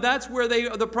Ramah. That's where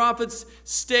the prophets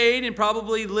stayed and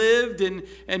probably lived and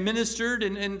ministered.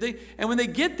 And when they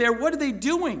get there, what are they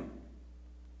doing?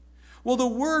 Well, the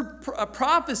word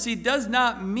prophecy does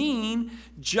not mean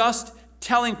just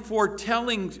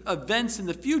foretelling events in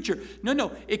the future.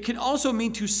 No, it can also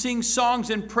mean to sing songs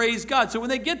and praise God. So when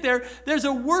they get there, there's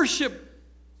a worship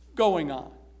going on.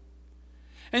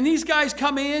 And these guys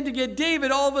come in to get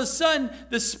David. All of a sudden,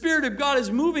 the Spirit of God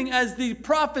is moving as the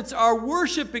prophets are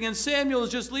worshiping, and Samuel is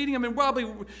just leading them and probably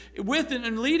with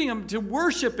and leading them to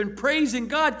worship and praising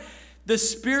God. The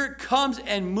Spirit comes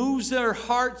and moves their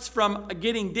hearts from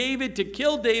getting David to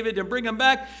kill David and bring him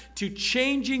back to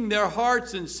changing their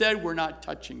hearts and said, we're not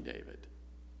touching David.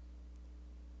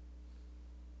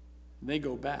 And they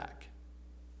go back.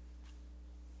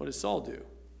 What does Saul do?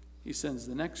 He sends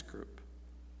the next group.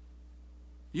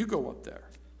 You go up there.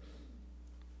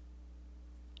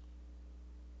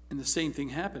 And the same thing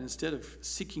happened. Instead of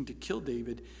seeking to kill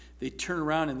David, they turned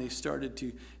around and they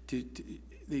started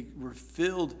they were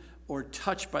filled or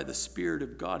touched by the Spirit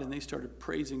of God, and they started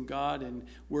praising God and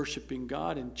worshiping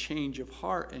God and change of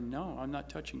heart. And no, I'm not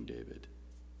touching David.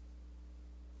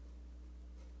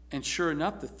 And sure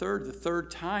enough, the third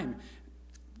time,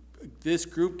 this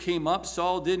group came up.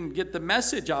 Saul didn't get the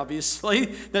message, obviously,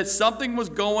 that something was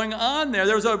going on there.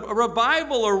 There was a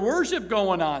revival or worship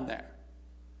going on there.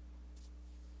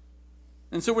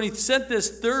 And so when he sent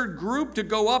this third group to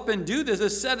go up and do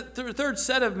this, third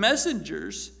set of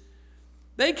messengers,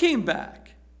 they came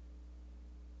back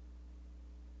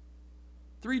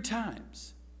 3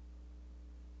 times.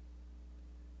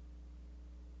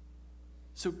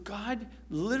 So God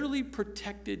literally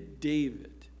protected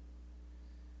David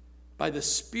by the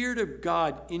Spirit of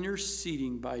God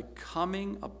interceding by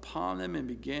coming upon them and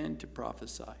began to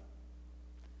prophesy.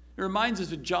 It reminds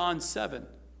us of John 7.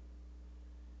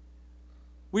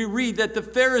 We read that the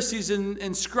Pharisees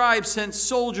and scribes sent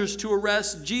soldiers to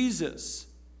arrest Jesus.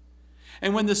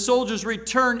 And when the soldiers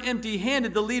returned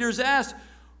empty-handed, the leaders asked,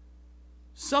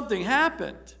 something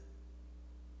happened.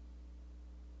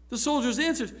 The soldiers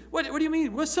answered, what do you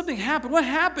mean? What something happened? What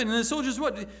happened? And the soldiers,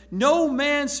 what? No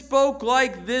man spoke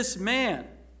like this man.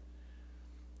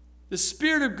 The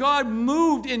Spirit of God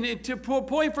moved to a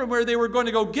point from where they were going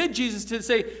to go get Jesus to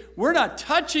say, we're not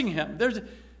touching him. There's a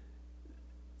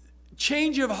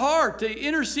change of heart. They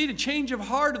intercede, a change of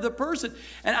heart of the person.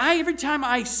 And every time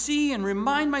I see and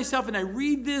remind myself and I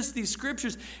read these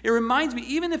scriptures, it reminds me,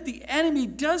 even if the enemy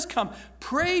does come,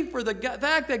 pray for the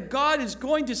fact that God is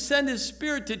going to send his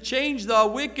Spirit to change the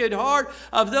wicked heart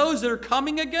of those that are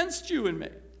coming against you and me.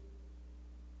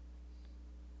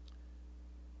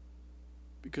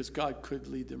 Because God could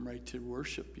lead them right to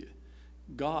worship you,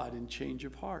 God, in change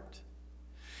of heart.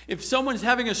 If someone's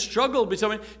having a struggle with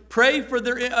someone, pray for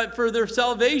their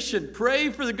salvation. Pray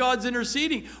for the God's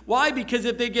interceding. Why? Because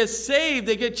if they get saved,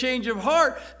 they get change of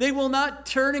heart, they will not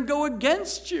turn and go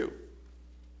against you.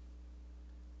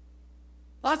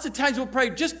 Lots of times we'll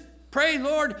pray, just pray,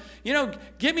 Lord,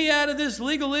 get me out of this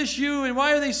legal issue, and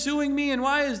why are they suing me, and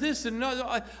why is this, and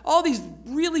all these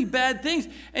really bad things.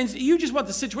 And you just want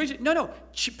the situation. No.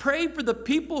 Pray for the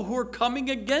people who are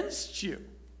coming against you,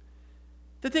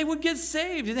 that they would get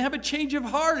saved and have a change of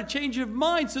heart, a change of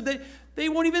mind, so that they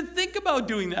won't even think about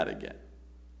doing that again.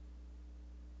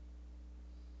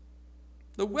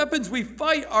 The weapons we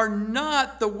fight are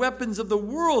not the weapons of the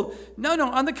world. No,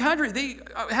 on the contrary, they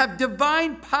have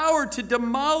divine power to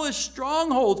demolish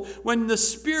strongholds when the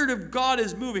Spirit of God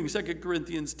is moving, 2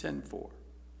 Corinthians 10:4.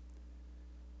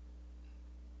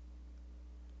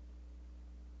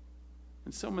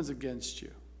 When someone's against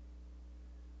you,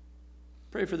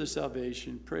 pray for their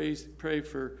salvation. Pray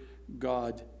for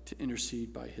God to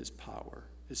intercede by his power,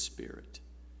 his Spirit,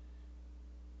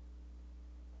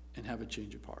 and have a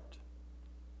change of heart.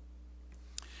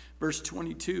 Verse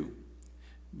 22,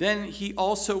 then he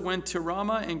also went to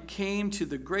Ramah and came to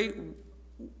the great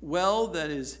well that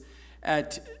is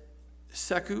at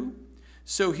Seku.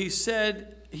 So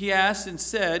he asked and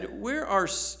said, where are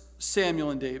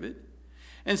Samuel and David?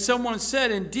 And someone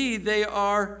said, indeed, they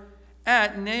are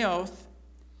at Naioth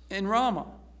in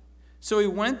Ramah. So he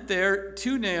went there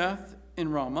to Naioth in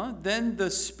Ramah. Then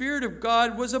the Spirit of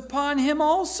God was upon him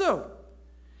also.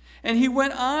 And he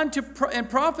went on and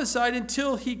prophesied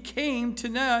until he came to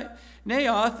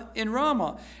Naioth in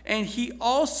Ramah. And he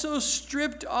also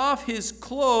stripped off his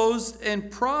clothes and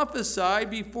prophesied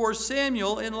before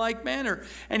Samuel in like manner.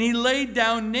 And he laid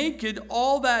down naked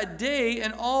all that day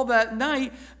and all that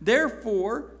night.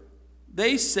 Therefore,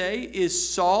 they say,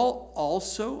 is Saul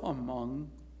also among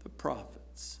the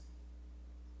prophets?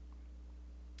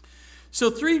 So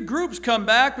 3 groups come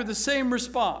back with the same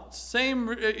response, same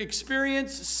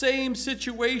experience, same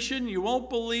situation. You won't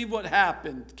believe what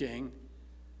happened, king.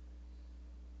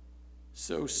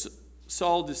 So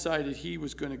Saul decided he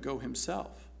was going to go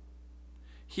himself.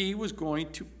 He was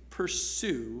going to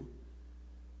pursue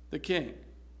the king.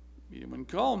 He wouldn't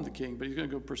call him the king, but he's going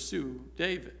to go pursue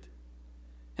David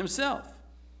himself.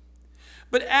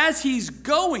 But as he's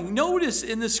going, notice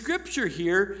in the scripture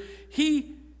here,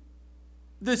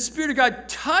 the Spirit of God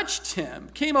touched him,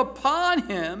 came upon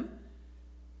him,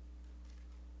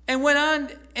 and went on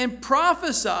and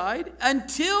prophesied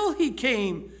until he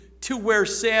came to where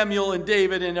Samuel and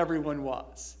David and everyone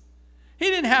was. He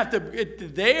didn't have to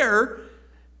get there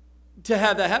to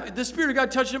have that happen. The Spirit of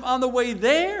God touched him on the way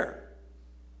there.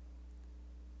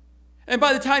 And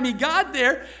by the time he got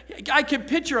there, I can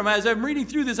picture him. As I'm reading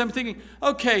through this, I'm thinking,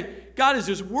 okay, God is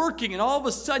just working, and all of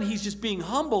a sudden he's just being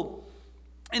humbled.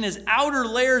 And his outer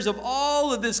layers of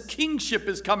all of this kingship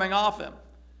is coming off him.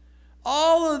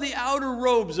 All of the outer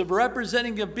robes of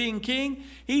representing of being king,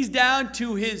 he's down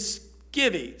to his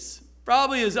skivvies.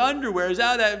 Probably his underwear is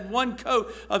out of that one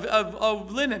coat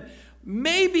of linen.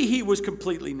 Maybe he was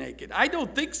completely naked. I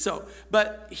don't think so.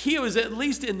 But he was at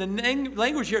least in the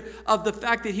language here of the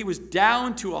fact that he was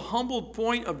down to a humbled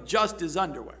point of just his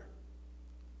underwear.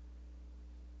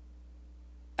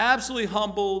 Absolutely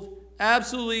humbled.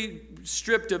 Absolutely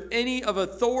stripped of any of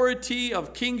authority,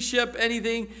 of kingship,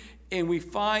 anything. And we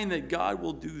find that God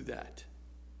will do that.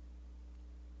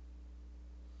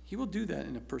 He will do that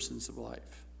in a person's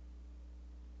life.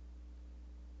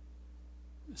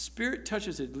 The Spirit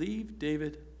touches it. Leave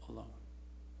David alone.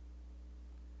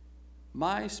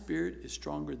 My spirit is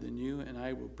stronger than you, and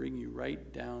I will bring you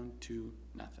right down to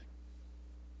nothing.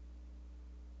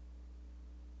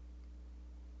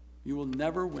 You will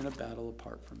never win a battle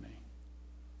apart from me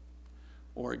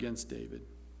or against David.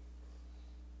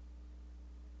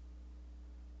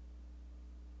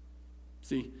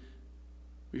 See,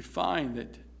 we find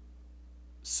that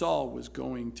Saul was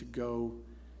going to go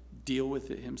deal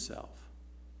with it himself.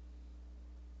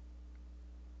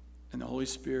 And the Holy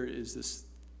Spirit is this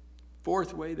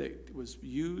 4th way that was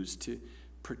used to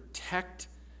protect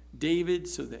David,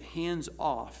 so that hands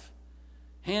off.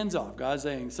 God's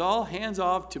saying, Saul, hands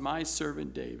off to my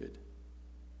servant David.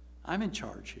 I'm in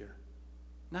charge here,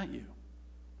 not you.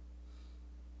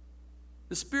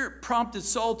 The Spirit prompted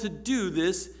Saul to do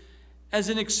this as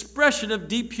an expression of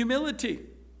deep humility.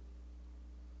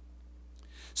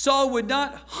 Saul would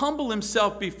not humble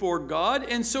himself before God,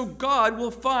 and so God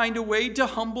will find a way to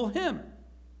humble him.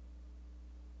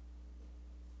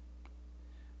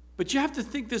 But you have to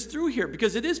think this through here,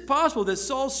 because it is possible that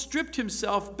Saul stripped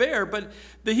himself bare, but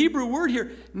the Hebrew word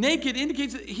here, naked,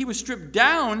 indicates that he was stripped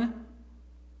down,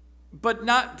 but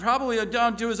not probably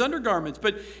down to his undergarments.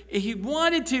 But he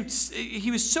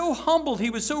was so humbled, he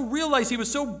was so realized, he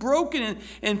was so broken,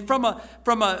 and from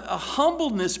a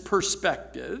humbleness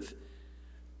perspective,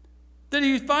 that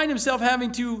he would find himself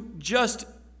having to just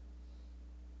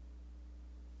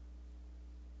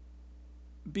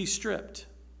be stripped.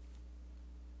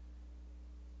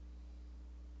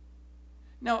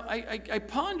 Now, I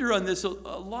ponder on this a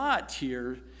lot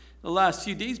here the last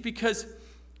few days, because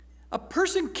a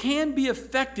person can be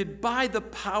affected by the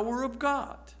power of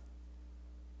God.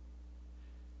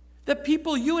 That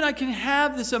people, you and I, can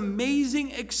have this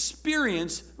amazing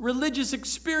experience, religious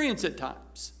experience at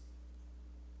times.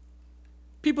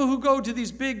 People who go to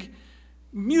these big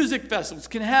music festivals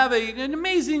can have an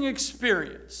amazing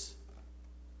experience.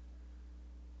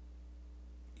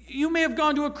 You may have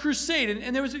gone to a crusade,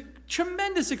 and there was a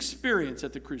tremendous experience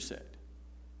at the crusade.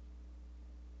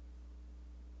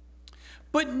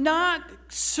 But not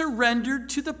surrendered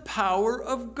to the power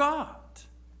of God.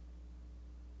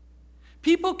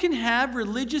 People can have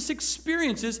religious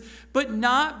experiences, but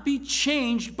not be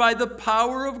changed by the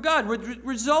power of God,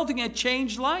 resulting in a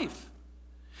changed life.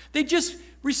 They just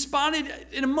responded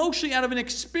emotionally out of an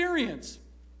experience.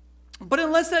 But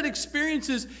unless that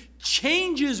experience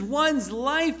changes one's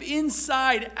life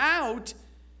inside out,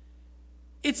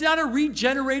 it's not a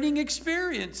regenerating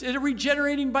experience. It's a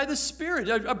regenerating by the Spirit,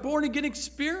 a born-again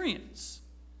experience.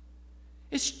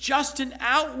 It's just an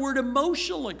outward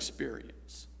emotional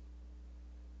experience.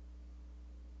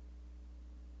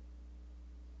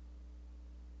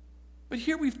 But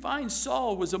here we find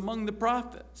Saul was among the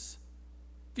prophets.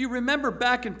 If you remember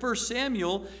back in 1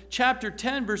 Samuel chapter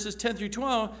 10, verses 10 through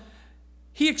 12,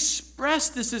 he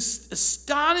expressed this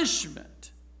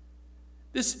astonishment,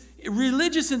 this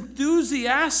religious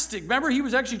enthusiastic. Remember, he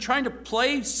was actually trying to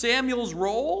play Samuel's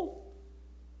role.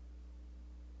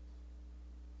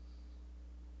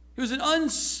 He was an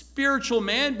unspiritual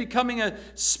man becoming a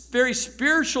very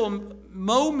spiritual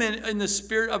moment in the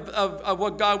spirit of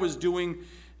what God was doing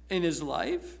in his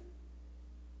life.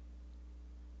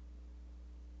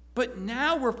 But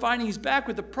now we're finding he's back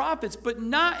with the prophets, but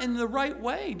not in the right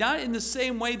way, not in the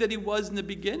same way that he was in the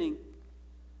beginning.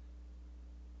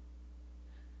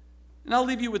 And I'll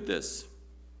leave you with this.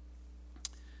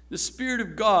 The Spirit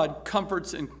of God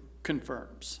comforts and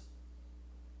confirms.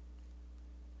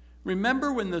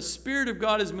 Remember, when the Spirit of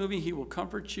God is moving, he will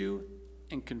comfort you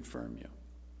and confirm you.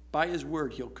 By his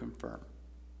word, he'll confirm.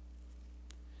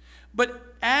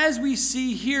 But as we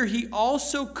see here, he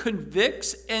also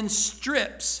convicts and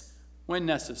strips when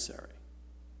necessary.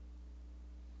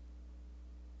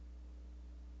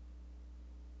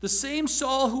 The same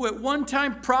Saul who at one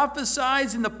time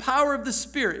prophesied in the power of the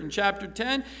Spirit in chapter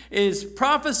 10 is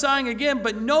prophesying again,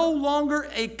 but no longer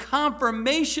a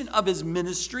confirmation of his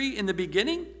ministry in the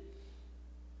beginning.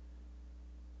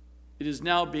 It is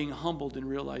now being humbled and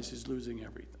realized he's losing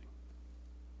everything.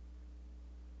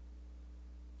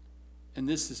 And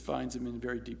this finds him in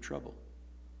very deep trouble.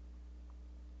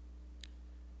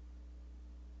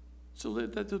 So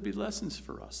that will be lessons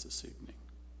for us this evening.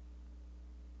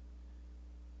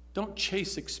 Don't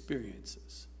chase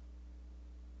experiences.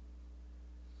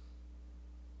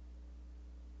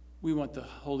 We want the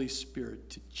Holy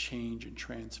Spirit to change and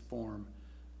transform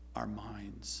our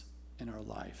minds and our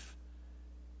life.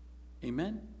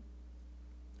 Amen?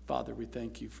 Father, we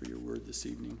thank you for your word this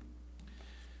evening.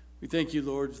 We thank you,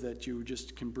 Lord, that you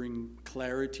just can bring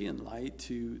clarity and light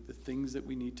to the things that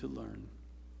we need to learn.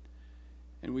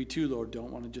 And we too, Lord,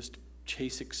 don't want to just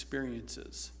chase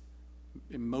experiences,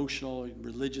 emotional,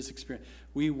 religious experience.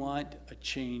 We want a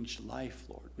changed life,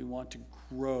 Lord. We want to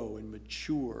grow and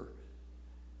mature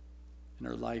in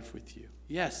our life with you.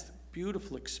 Yes, the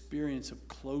beautiful experience of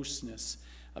closeness,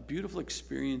 a beautiful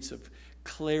experience of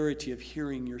clarity, of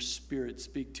hearing your Spirit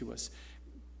speak to us.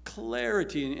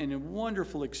 Clarity and a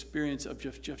wonderful experience of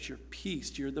just your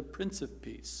peace. You're the Prince of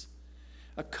Peace.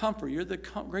 A comfort. You're the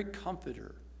great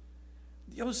comforter.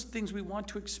 Those things we want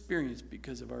to experience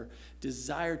because of our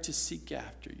desire to seek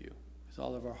after you with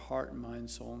all of our heart and mind,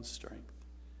 soul, and strength.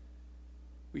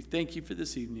 We thank you for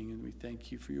this evening, and we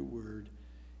thank you for your word.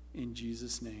 In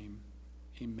Jesus' name,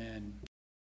 amen.